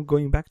 I kind of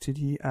going back to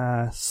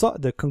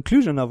the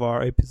conclusion of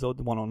our episode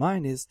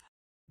 109 is,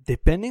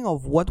 depending on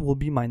what will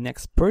be my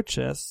next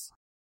purchase,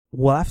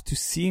 we'll have to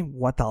see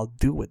what I'll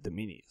do with the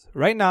minis.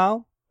 Right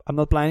now, I'm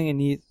not planning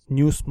any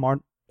new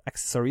smart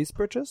accessories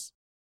purchase,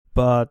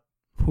 but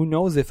who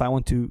knows if I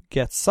want to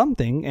get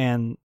something,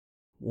 and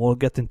we'll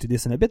get into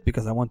this in a bit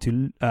because I want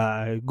to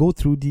go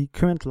through the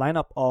current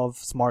lineup of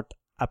smart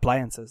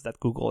appliances that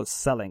Google is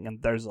selling,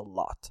 and there's a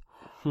lot.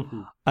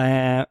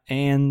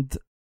 And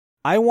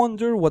I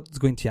wonder what's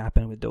going to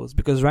happen with those,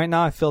 because right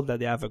now I feel that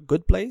they have a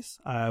good place.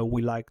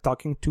 We like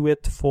talking to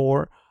it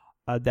for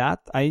that.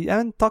 I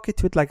haven't talked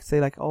to it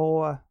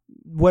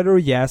weather,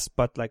 yes,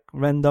 but like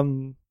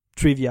random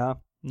trivia.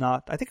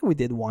 Not, I think we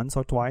did once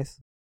or twice.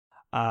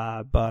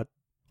 But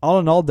all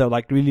in all, they're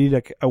like really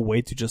like a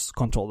way to just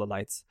control the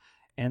lights.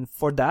 And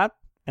for that,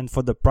 and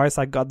for the price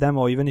I got them,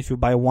 or even if you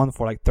buy one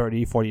for like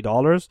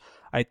 $30-$40,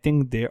 I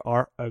think they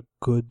are a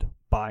good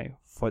buy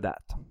for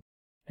that.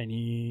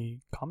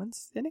 Any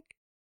comments, Yannick?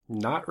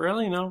 Not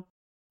really, no.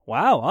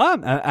 Wow,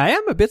 I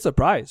am a bit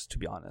surprised, to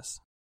be honest.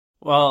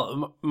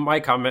 Well, my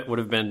comment would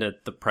have been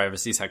at the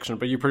privacy section,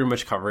 but you pretty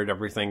much covered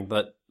everything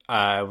that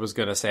I was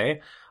going to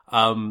say.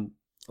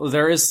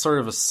 There is sort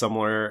of a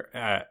similar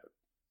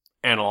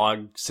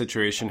analog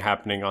situation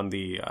happening on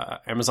the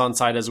Amazon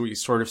side as we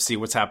sort of see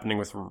what's happening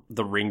with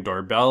the Ring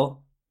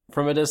doorbell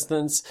from a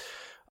distance,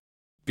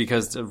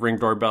 because the Ring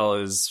doorbell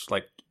is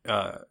like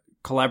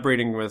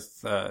collaborating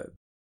with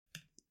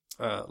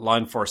law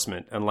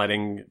enforcement and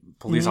letting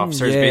police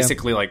officers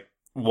basically like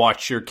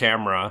watch your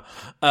camera,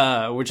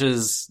 which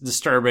is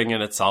disturbing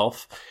in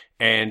itself.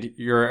 And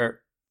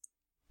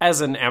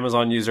as an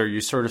Amazon user, you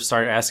sort of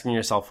start asking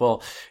yourself,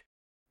 well,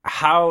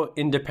 how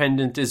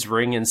independent is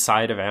Ring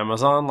inside of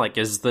Amazon? Like,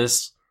 is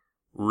this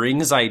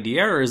Ring's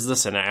idea or is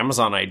this an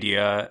Amazon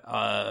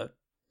idea?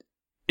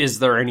 Is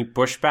there any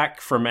pushback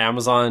from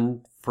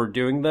Amazon for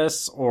doing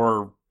this,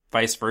 or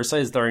vice versa?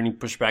 Is there any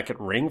pushback at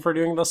Ring for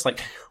doing this?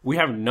 Like, we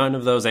have none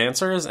of those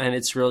answers, and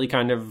it's really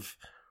kind of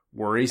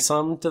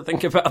worrisome to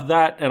think about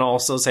that, and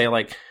also say,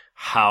 like,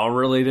 how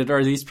related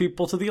are these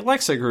people to the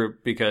Alexa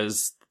group?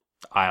 Because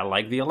I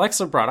like the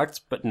Alexa products,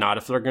 but not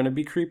if they're going to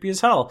be creepy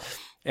as hell.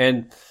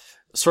 And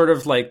sort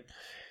of like,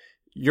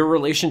 your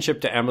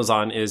relationship to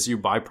Amazon is you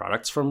buy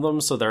products from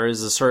them, so there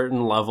is a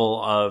certain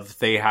level of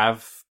they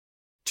have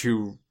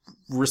to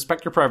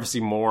respect your privacy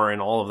more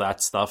and all of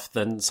that stuff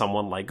than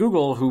someone like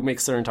Google, who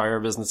makes their entire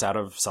business out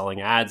of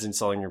selling ads and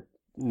selling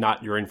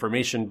not your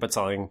information, but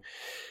selling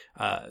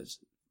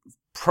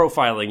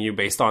profiling you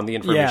based on the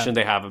information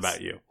they have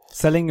about you.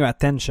 Selling your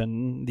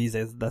attention these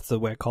days, that's the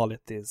way I call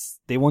it,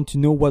 is they want to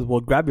know what will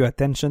grab your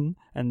attention,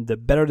 and the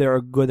better they are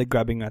good at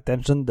grabbing your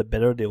attention, the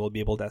better they will be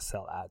able to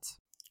sell ads.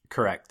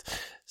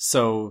 Correct.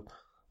 So,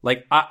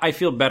 like, I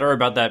feel better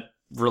about that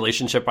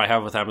relationship I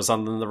have with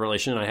Amazon than the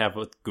relation I have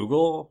with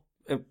Google,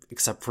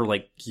 except for,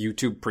 like,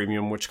 YouTube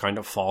Premium, which kind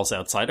of falls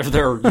outside of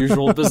their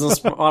usual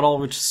business model,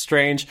 which is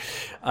strange.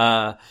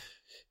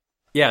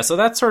 Yeah, so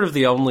that's sort of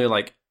the only,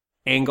 like,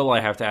 angle I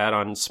have to add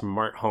on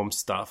smart home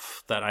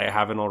stuff that I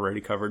haven't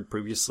already covered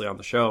previously on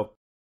the show,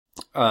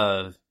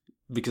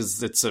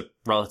 because it's a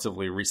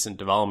relatively recent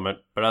development.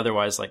 But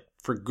otherwise, like,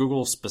 for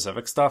Google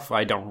specific stuff,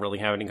 I don't really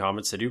have any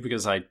comments to do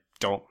because I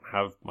don't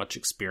have much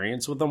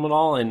experience with them at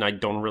all, and I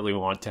don't really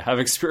want to have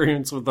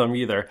experience with them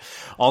either.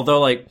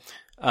 Although, like,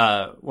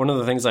 one of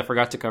the things I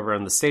forgot to cover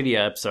on the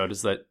Stadia episode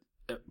is that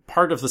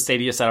part of the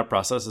Stadia setup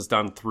process is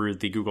done through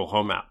the Google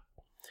Home app,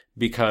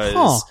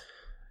 because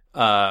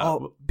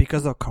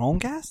because of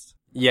Chromecast?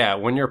 Yeah,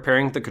 when you're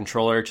pairing the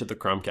controller to the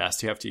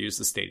Chromecast, you have to use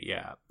the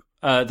Stadia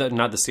app.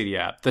 Not the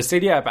Stadia app. The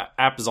Stadia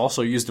app is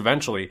also used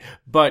eventually,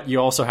 but you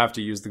also have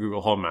to use the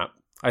Google Home app.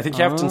 I think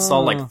you have to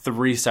install like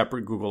 3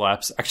 separate Google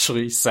apps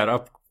actually set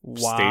up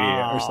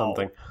Stadia or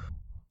something.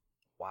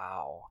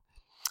 Wow.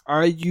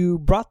 You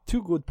brought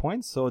 2 good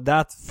points. So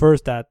that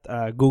first, that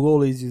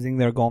Google is using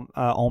their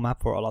Home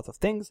app for a lot of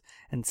things.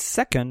 And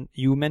second,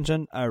 you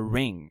mentioned a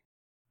Ring.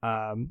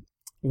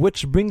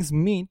 Which brings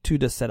me to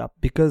the setup,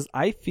 because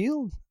I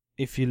feel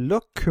if you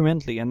look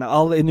currently, and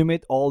I'll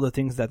enumerate all the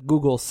things that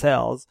Google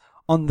sells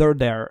under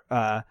their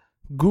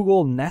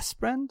Google Nest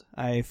brand.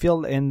 I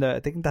feel I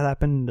think that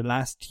happened in the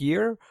last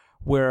year,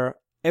 where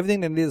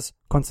everything that is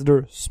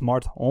considered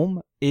smart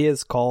home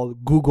is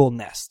called Google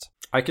Nest.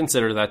 I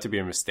consider that to be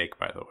a mistake,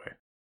 by the way.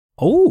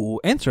 Oh,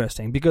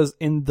 interesting. Because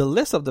in the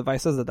list of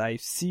devices that I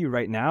see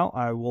right now,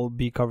 I will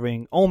be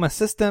covering Home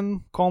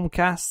Assistant,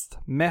 Chromecast,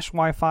 Mesh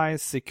Wi-Fi,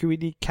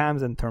 security,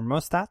 cams, and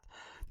thermostat.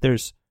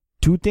 There's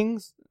 3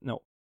 things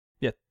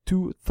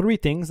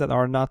that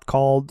are not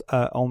called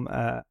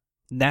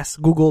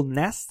Nest, Google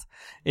Nest.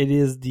 It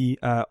is the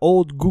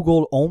old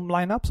Google Home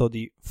lineup, so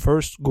the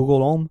first Google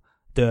Home,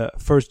 the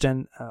first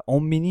gen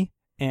Home Mini,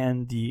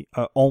 and the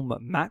Home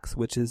Max,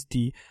 which is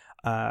the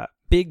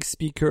big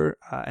speaker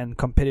and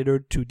competitor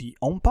to the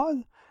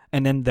HomePod.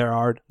 And then there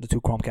are the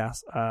 2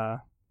 Chromecast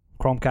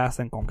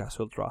and Chromecast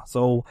Ultra.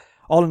 So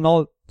all in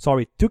all,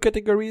 2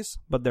 categories,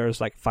 but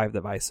there's like 5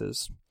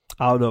 devices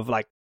out of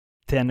like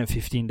 10 or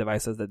 15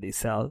 devices that they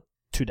sell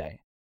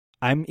today.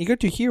 I'm eager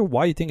to hear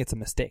why you think it's a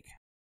mistake.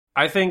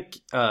 I think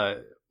I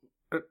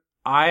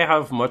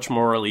have much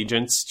more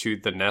allegiance to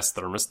the Nest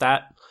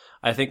thermostat.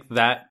 I think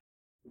that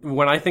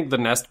when I think the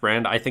Nest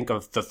brand, I think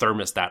of the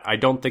thermostat. I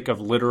don't think of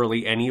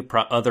literally any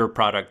other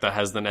product that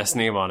has the Nest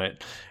name on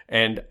it.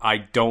 And I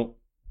don't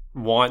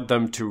want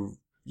them to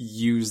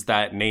use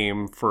that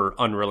name for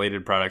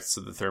unrelated products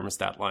to the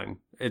thermostat line.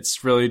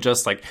 It's really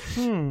just like,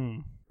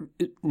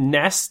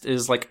 Nest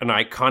is like an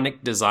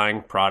iconic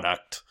design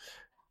product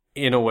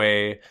in a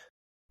way.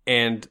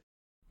 And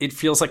it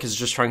feels like it's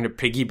just trying to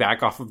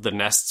piggyback off of the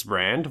Nest's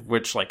brand,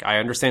 which, like, I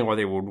understand why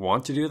they would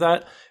want to do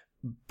that.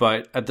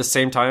 But at the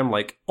same time,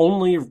 like,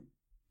 only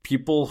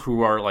people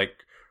who are, like,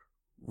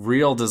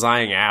 real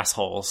designing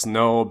assholes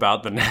know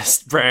about the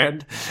Nest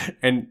brand,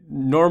 and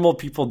normal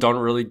people don't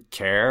really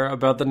care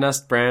about the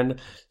Nest brand.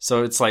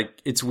 So it's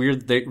like, it's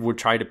weird they would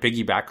try to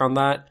piggyback on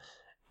that.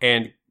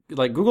 And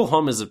like Google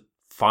Home is a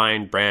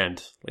fine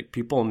brand. Like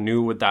people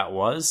knew what that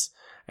was.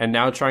 And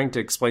now trying to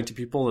explain to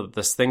people that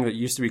this thing that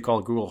used to be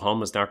called Google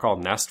Home is now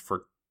called Nest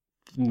for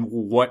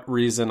what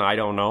reason, I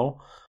don't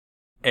know.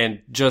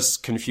 And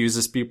just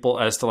confuses people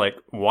as to like,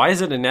 why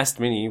is it a Nest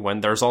Mini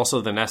when there's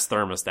also the Nest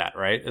thermostat,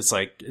 right? It's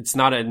like, it's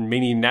not a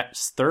mini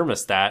Nest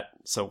thermostat,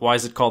 so why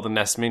is it called the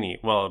Nest Mini?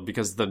 Well,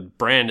 because the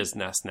brand is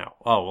Nest now.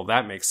 Oh, well,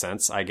 that makes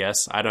sense, I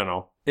guess. I don't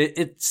know.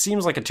 It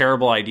seems like a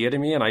terrible idea to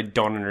me, and I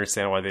don't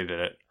understand why they did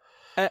it.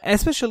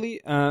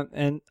 Especially,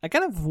 and I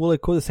kind of will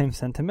echo the same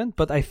sentiment,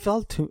 but I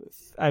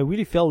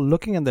really felt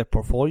looking at their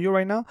portfolio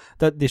right now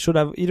that they should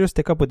have either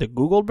stick up with the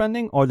Google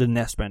branding or the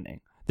Nest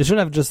branding. They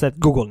shouldn't have just said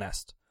Google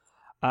Nest.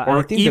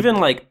 Or even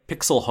like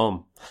Pixel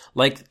Home,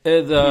 like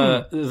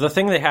the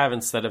thing they have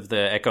instead of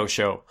the Echo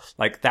Show,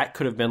 like that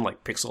could have been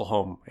like Pixel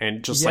Home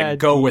and just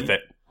go with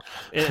it.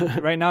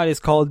 Right now it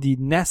is called the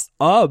Nest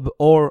Hub,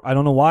 or I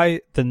don't know why,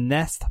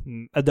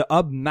 the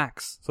Hub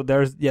Max. So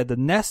there's the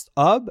Nest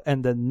Hub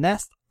and the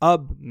Nest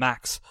Hub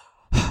Max.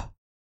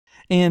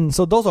 And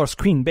so those are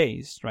screen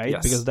based, right?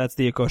 Yes. Because that's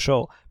the Echo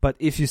Show. But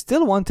if you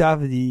still want to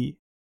have the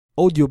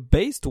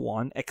audio-based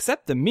one,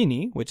 except the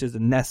Mini, which is the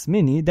Nest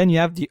Mini, then you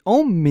have the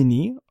Home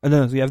Mini,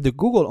 so you have the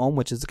Google Home,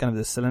 which is kind of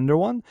the cylinder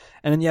one,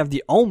 and then you have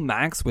the Home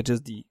Max, which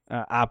is the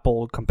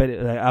Apple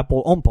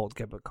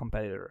HomePod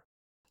competitor.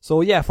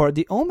 So yeah, for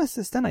the Home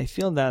Assistant, I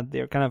feel that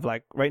they're kind of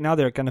like, right now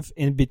they're kind of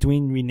in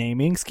between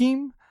renaming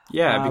scheme.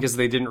 Yeah, because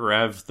they didn't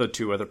rev the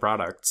two other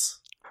products.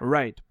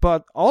 Right,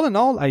 but all in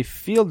all, I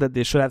feel that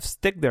they should have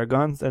stick their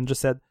guns and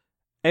just said,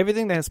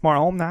 everything that is smart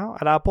home now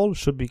at Apple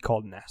should be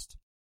called Nest.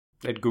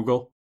 At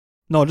Google?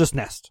 No, just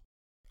Nest.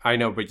 I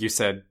know, but you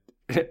said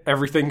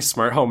everything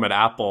smart home at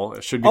Apple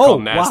should be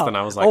called Nest, wow. and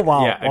I was like,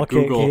 at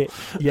Google. Okay.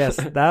 Yes,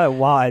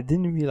 I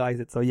didn't realize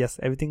it. So yes,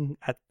 everything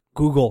at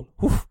Google.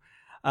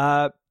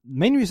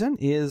 Main reason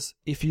is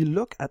if you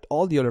look at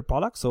all the other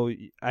products. So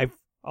I've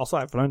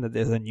learned that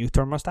there's a new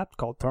thermostat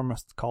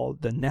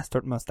called the Nest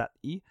Thermostat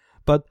E.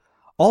 But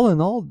all in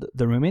all,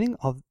 the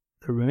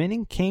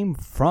remaining came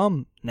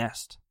from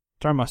Nest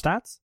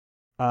thermostats.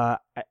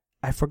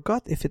 I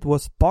forgot if it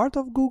was part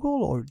of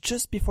Google or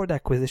just before the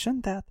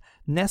acquisition that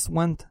Nest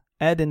went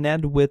head in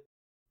head with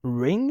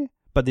Ring,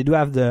 but they do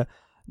have the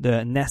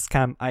Nest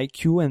Cam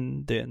IQ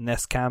and the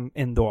Nest Cam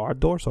Indoor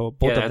Outdoor, so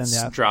both of them they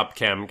have. Drop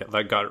Cam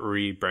that got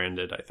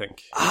rebranded, I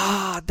think.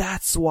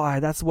 That's why.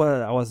 That's what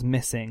I was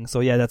missing. So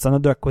yeah, that's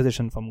another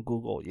acquisition from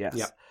Google. Yes.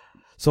 Yeah.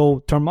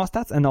 So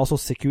thermostats and also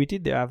security,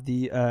 they have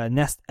the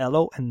Nest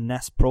Hello and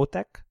Nest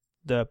Protect.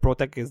 The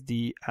Protect is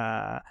the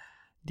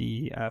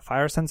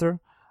fire sensor.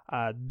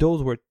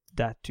 Those were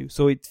that too.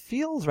 So it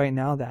feels right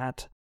now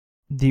that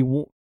they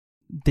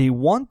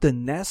want the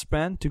Nest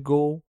brand to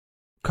go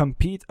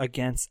compete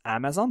against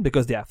Amazon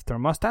because they have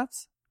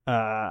thermostats.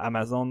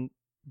 Amazon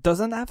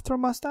doesn't have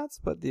thermostats,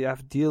 but they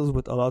have deals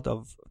with a lot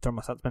of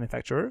thermostat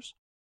manufacturers.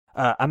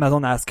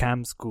 Amazon has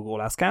cams, Google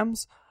has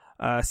cams.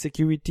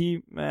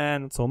 Security,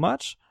 not so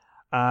much.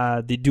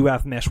 They do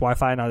have mesh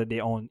Wi-Fi now that they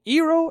own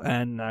Eero,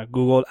 and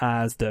Google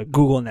has the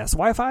Google Nest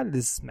Wi-Fi.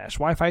 This is mesh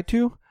Wi-Fi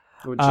too.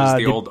 Which is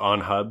the old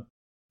OnHub.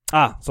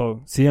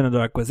 So see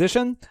another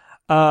acquisition.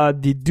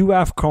 They do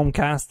have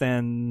Chromecast,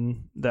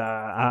 and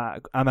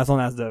the Amazon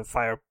has the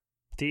Fire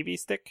TV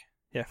stick.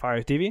 Yeah,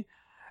 Fire TV.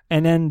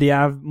 And then they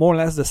have more or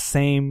less the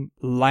same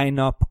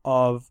lineup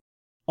of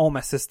Home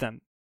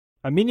Assistant.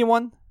 A mini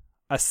one,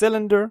 a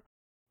cylinder,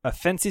 a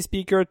fancy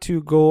speaker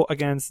to go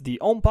against the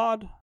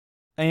HomePod,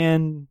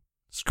 and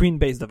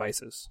screen-based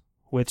devices,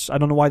 which I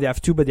don't know why they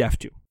have two, but they have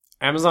two.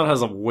 Amazon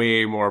has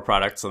way more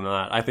products than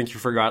that. I think you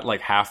forgot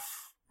like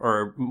half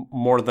or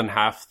more than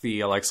half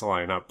the Alexa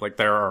lineup. Like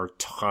there are a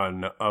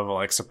ton of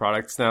Alexa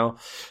products now.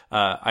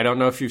 I don't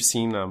know if you've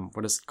seen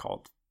what is it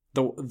called?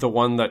 The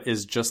one that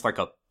is just like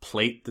a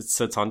plate that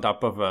sits on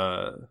top of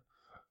a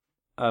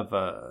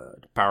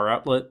power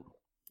outlet.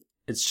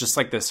 It's just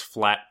like this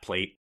flat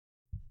plate.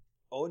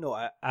 Oh no,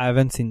 I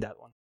haven't seen that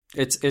one.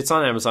 It's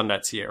on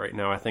Amazon.ca right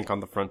now, I think, on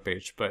the front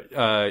page. But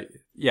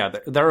yeah,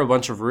 there are a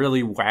bunch of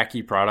really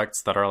wacky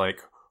products that are like,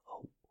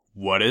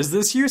 what is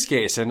this use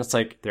case? And it's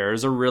like,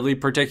 there's a really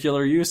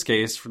particular use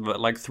case that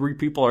like 3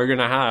 people are going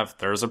to have.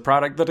 There's a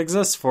product that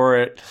exists for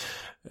it.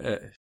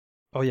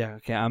 Oh yeah,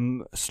 okay.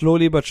 I'm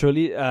slowly but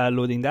surely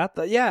loading that.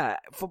 Yeah,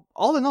 for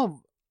all in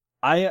all,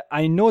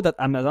 I know that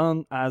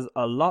Amazon has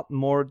a lot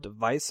more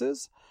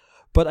devices,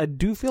 but I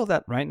do feel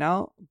that right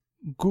now,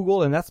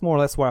 Google, and that's more or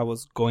less where I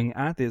was going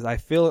at, is I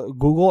feel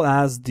Google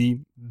has the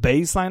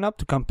base lineup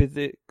to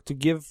compete, to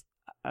give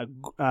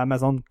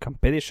Amazon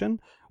competition,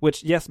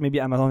 which yes,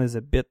 maybe Amazon is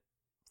a bit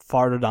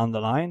farther down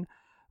the line,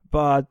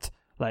 but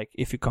like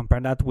if you compare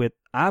that with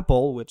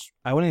Apple, which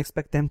I wouldn't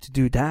expect them to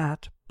do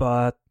that,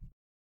 but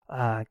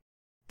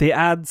they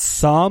add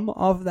some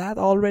of that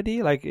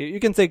already. Like you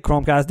can say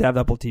Chromecast, they have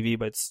Apple TV,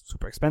 but it's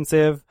super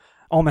expensive.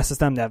 Home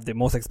Assistant, they have the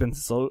most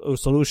expensive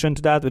solution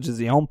to that, which is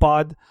the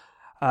HomePod.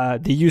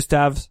 They used to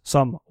have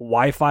some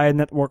Wi-Fi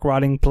network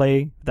routing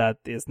play that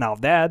is now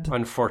dead.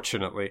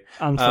 Unfortunately,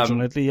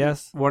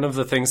 yes. One of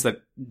the things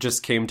that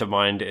just came to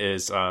mind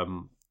is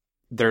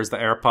there's the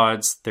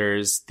AirPods,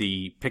 there's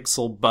the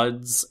Pixel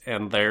Buds,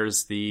 and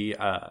there's the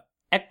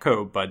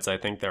Echo Buds, I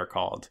think they're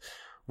called,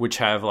 which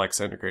have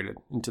Alexa integrated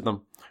into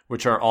them,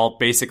 which are all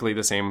basically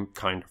the same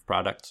kind of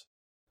product.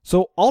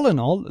 So all in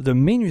all, the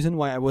main reason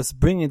why I was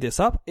bringing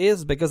this up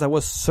is because I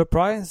was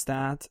surprised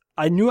that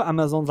I knew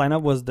Amazon's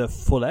lineup was the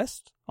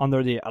fullest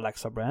under the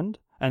Alexa brand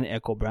and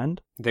Echo brand.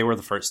 They were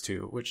the first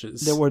two, which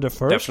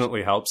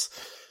definitely helps.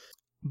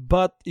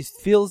 But it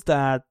feels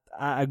that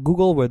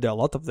Google, where there are a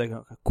lot of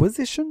the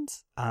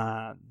acquisitions,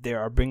 they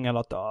are bringing a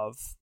lot of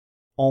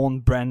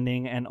own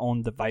branding and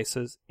own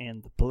devices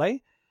into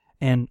play.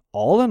 And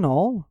all in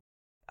all,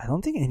 I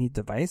don't think any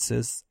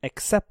devices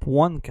except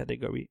one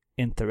category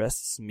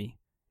interests me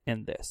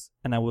in this.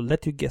 And I will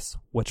let you guess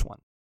which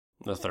one.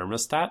 The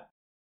thermostat?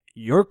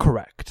 You're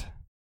correct.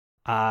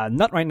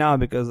 Not right now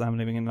because I'm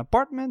living in an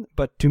apartment,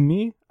 but to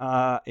me,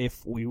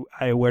 if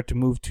I were to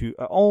move to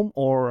a home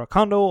or a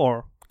condo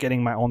or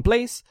getting my own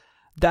place,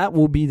 that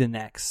will be the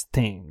next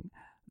thing.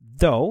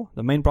 Though,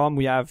 the main problem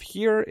we have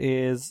here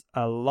is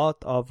a lot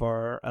of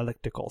our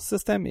electrical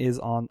system is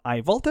on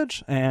high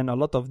voltage, and a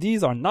lot of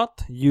these are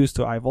not used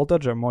to high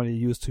voltage, are more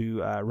used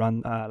to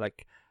run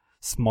like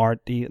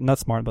not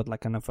smart, but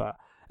like kind of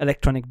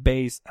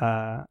electronic-based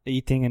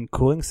heating and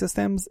cooling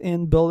systems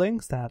in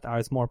buildings that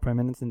are more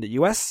prominent in the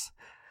US.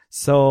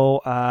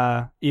 So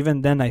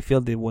even then, I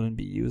feel they wouldn't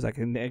be used. Like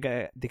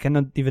they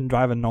cannot even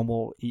drive a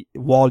normal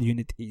wall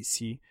unit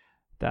AC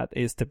that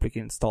is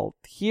typically installed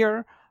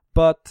here.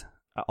 But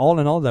all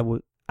in all,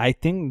 I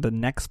think the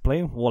next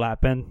play will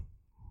happen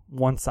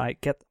once I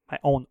get my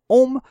own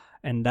home,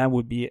 and that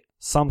would be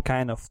some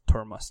kind of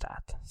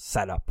thermostat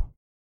setup.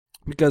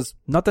 Because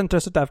not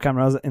interested to have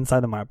cameras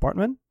inside of my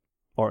apartment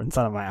or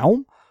inside of my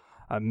home,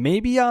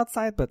 maybe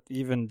outside, but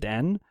even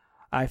then,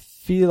 I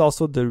feel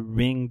also the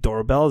Ring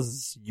doorbell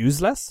is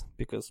useless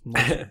because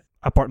most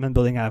apartment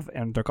buildings have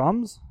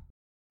intercoms.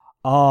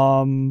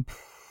 Chromecast,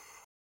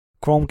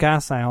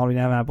 I already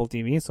have Apple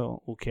TV,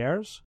 so who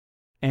cares?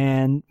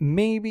 And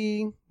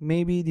maybe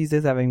these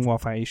days having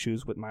Wi-Fi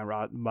issues with my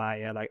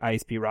like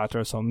ISP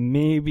router, so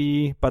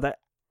maybe, but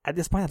at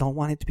this point I don't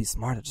want it to be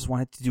smart. I just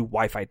want it to do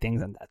Wi-Fi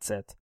things, and that's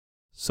it.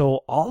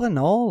 So all in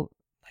all,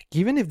 like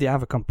even if they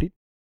have a complete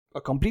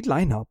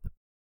lineup,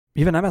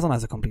 even Amazon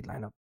has a complete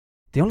lineup.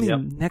 The only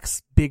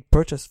next big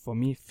purchase for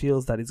me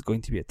feels that it's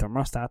going to be a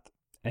thermostat,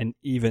 and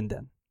even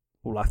then,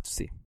 we'll have to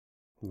see.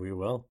 We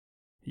will.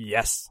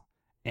 Yes,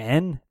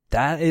 and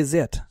that is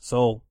it.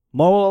 So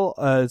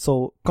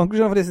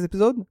conclusion of this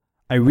episode,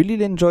 I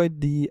really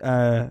enjoyed the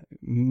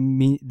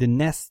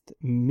Nest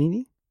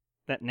Mini.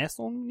 That Nest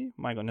Mini?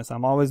 My goodness,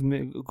 I'm always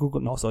the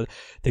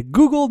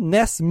Google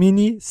Nest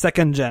Mini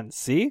 2nd Gen.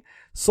 See?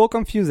 So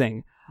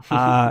confusing.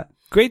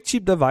 Great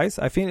cheap device.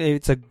 I think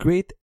it's a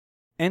great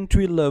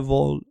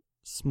entry-level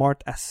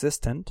smart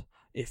assistant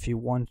if you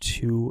want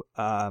to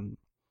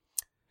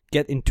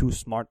get into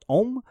smart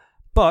home.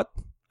 But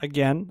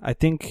again, I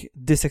think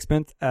this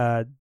experience,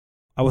 I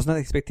was not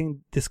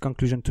expecting this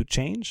conclusion to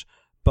change,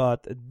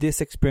 but this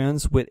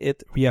experience with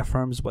it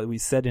reaffirms what we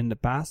said in the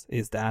past,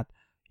 is that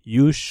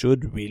you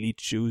should really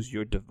choose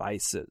your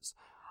devices.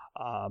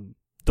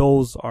 They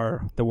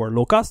were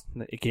low cost,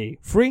 aka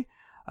free.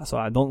 So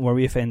I don't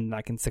worry if in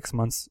 6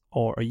 months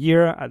or a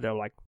year, they're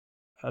like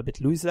a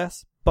bit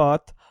useless.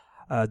 But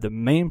the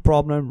main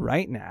problem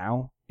right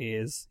now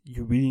is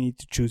you really need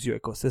to choose your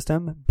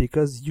ecosystem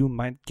because you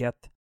might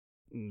get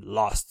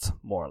lost,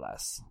 more or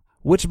less.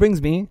 Which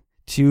brings me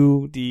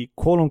to the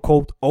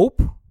quote-unquote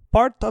hope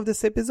part of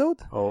this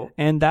episode.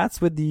 And that's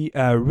with the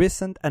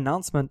recent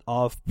announcement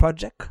of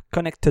Project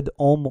Connected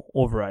Home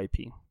over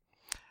IP.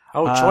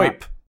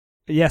 CHOIP.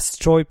 Yes,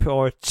 CHOIP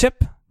or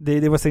CHIP.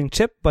 They were saying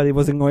CHIP, but it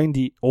wasn't going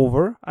the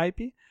over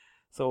IP.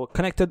 So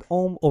Connected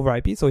Home over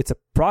IP. So it's a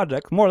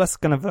project, more or less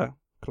kind of a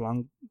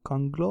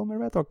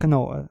conglomerate or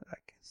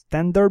like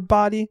standard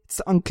body.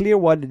 It's unclear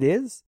what it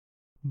is,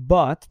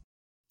 but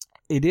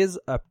it is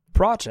a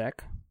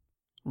project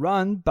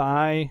run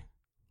by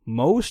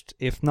most,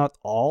 if not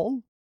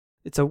all.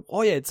 It's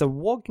a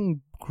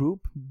working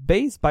group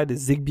based by the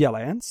Zigbee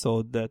Alliance,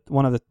 so that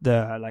one of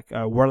the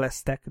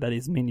wireless tech that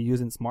is mainly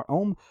used in smart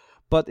home,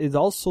 but it's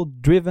also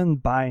driven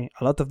by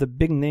a lot of the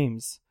big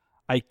names.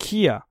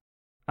 IKEA,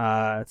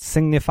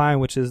 Signify,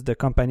 which is the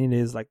company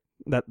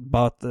that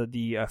bought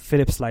the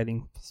Philips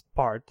lighting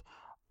part.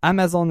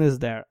 Amazon is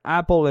there,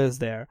 Apple is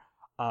there,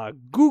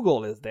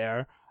 Google is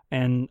there,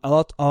 and a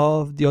lot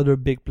of the other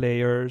big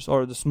players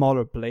or the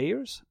smaller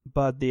players,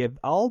 but they have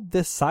all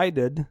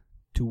decided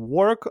to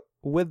work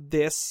with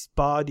this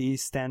body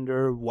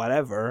standard,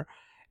 whatever,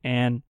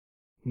 and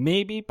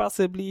maybe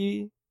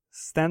possibly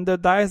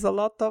standardize a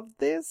lot of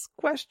this ?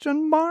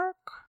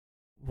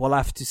 We'll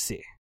have to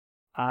see.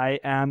 I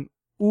am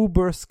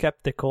uber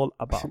skeptical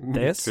about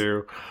this. Me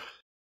too.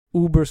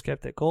 Uber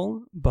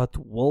skeptical, but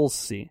we'll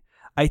see.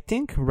 I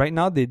think right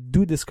now they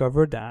do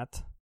discover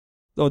that,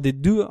 or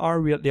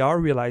they are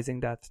realizing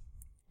that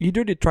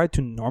either they try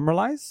to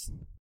normalize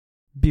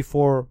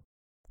before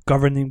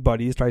governing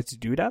bodies try to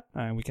do that,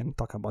 and we can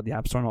talk about the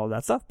App Store and all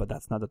that stuff, but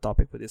that's not the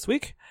topic for this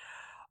week.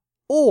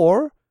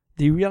 Or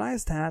they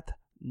realize that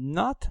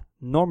not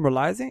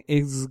normalizing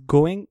is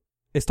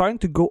starting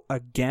to go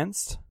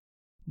against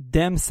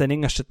them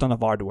selling a shit ton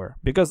of hardware,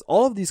 because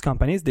all of these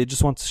companies, they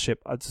just want to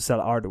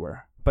sell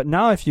hardware. But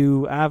now if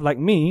you have, like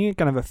me,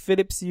 kind of a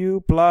Philips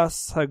Hue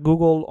plus a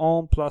Google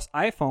Home plus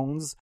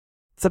iPhones,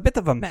 it's a bit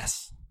of a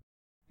mess.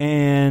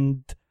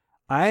 And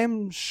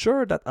I'm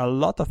sure that a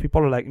lot of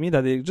people are like me,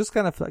 that they just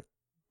kind of like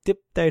dip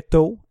their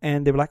toe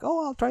and they're like,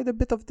 oh, I'll try a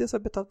bit of this, a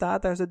bit of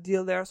that. There's a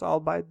deal there, so I'll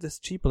buy this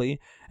cheaply.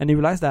 And they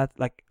realize that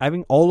like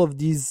having all of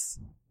these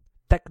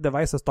tech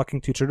devices talking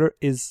to each other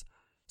is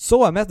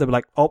so a mess. They're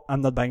like, oh,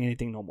 I'm not buying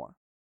anything no more.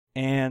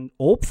 And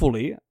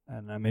hopefully,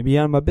 and maybe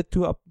I'm a bit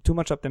too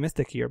much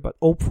optimistic here, but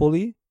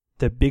hopefully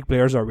the big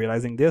players are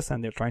realizing this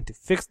and they're trying to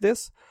fix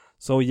this.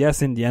 So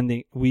yes, in the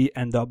end, we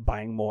end up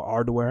buying more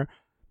hardware,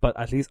 but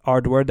at least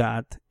hardware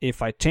that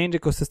if I change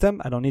ecosystem,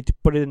 I don't need to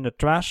put it in the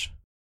trash.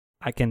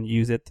 I can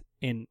use it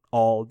in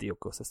all the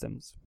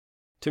ecosystems.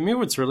 To me,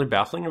 what's really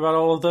baffling about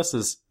all of this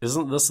is,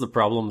 isn't this the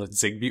problem that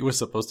Zigbee was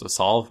supposed to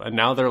solve? And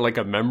now they're like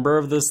a member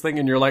of this thing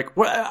and you're like,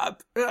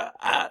 what?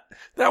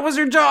 That was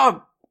your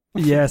job.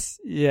 Yes.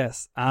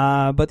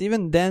 But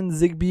even then,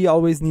 Zigbee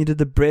always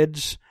needed a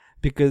bridge,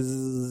 because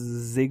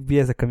Zigbee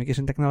as a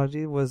communication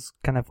technology was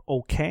kind of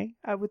okay,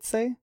 I would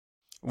say.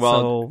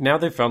 Well, now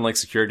they've found like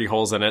security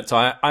holes in it,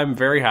 so I'm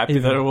very happy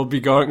that it will be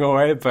going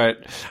away.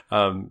 But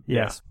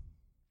yes.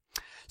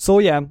 So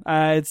yeah,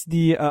 it's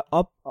the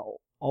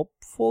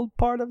hopeful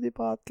part of the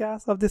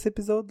podcast of this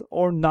episode,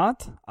 or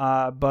not.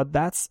 But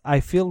that's, I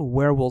feel,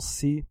 where we'll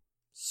see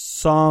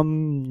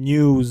some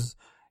news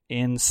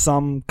in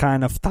some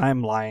kind of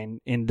timeline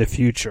in the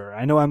future.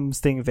 I know I'm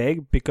staying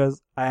vague because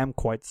I am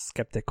quite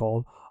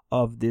skeptical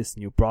of this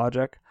new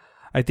project.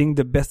 I think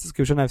the best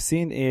description I've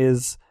seen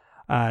is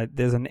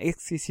there's an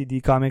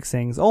XCCD comic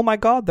saying, oh my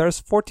god, there's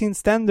 14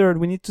 standard,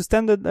 we need to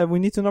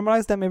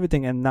normalize them,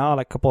 everything. And now,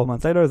 like a couple of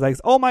months later, it's like,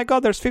 oh my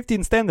god, there's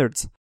 15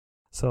 standards.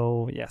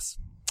 So yes,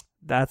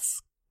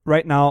 that's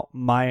right now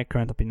my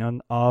current opinion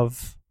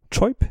of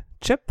Project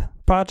Choip,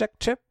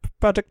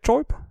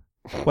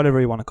 whatever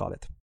you want to call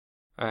it.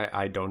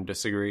 I don't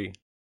disagree.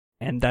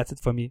 And that's it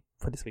for me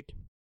for this week.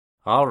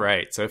 All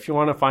right. So if you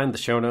want to find the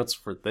show notes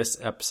for this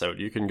episode,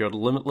 you can go to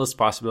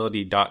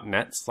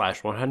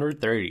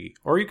limitlesspossibility.net/130,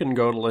 or you can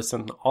go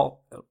listen to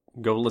all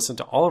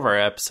of our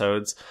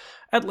episodes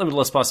at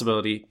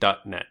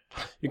limitlesspossibility.net.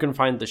 You can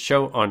find the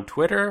show on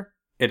Twitter.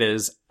 It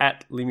is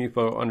at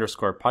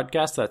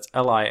limipo_podcast. That's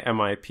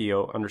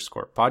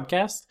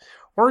LIMIPO_podcast.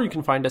 Or you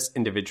can find us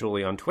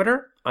individually on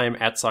Twitter. I am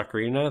at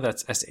Sakurina,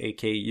 that's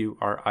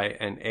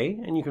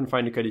SAKURINA, and you can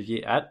find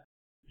Luc-Olivier at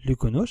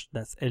Luconouche,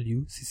 that's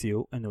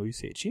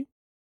LUCCONOUCHE.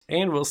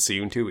 And we'll see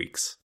you in 2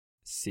 weeks.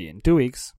 See you in 2 weeks.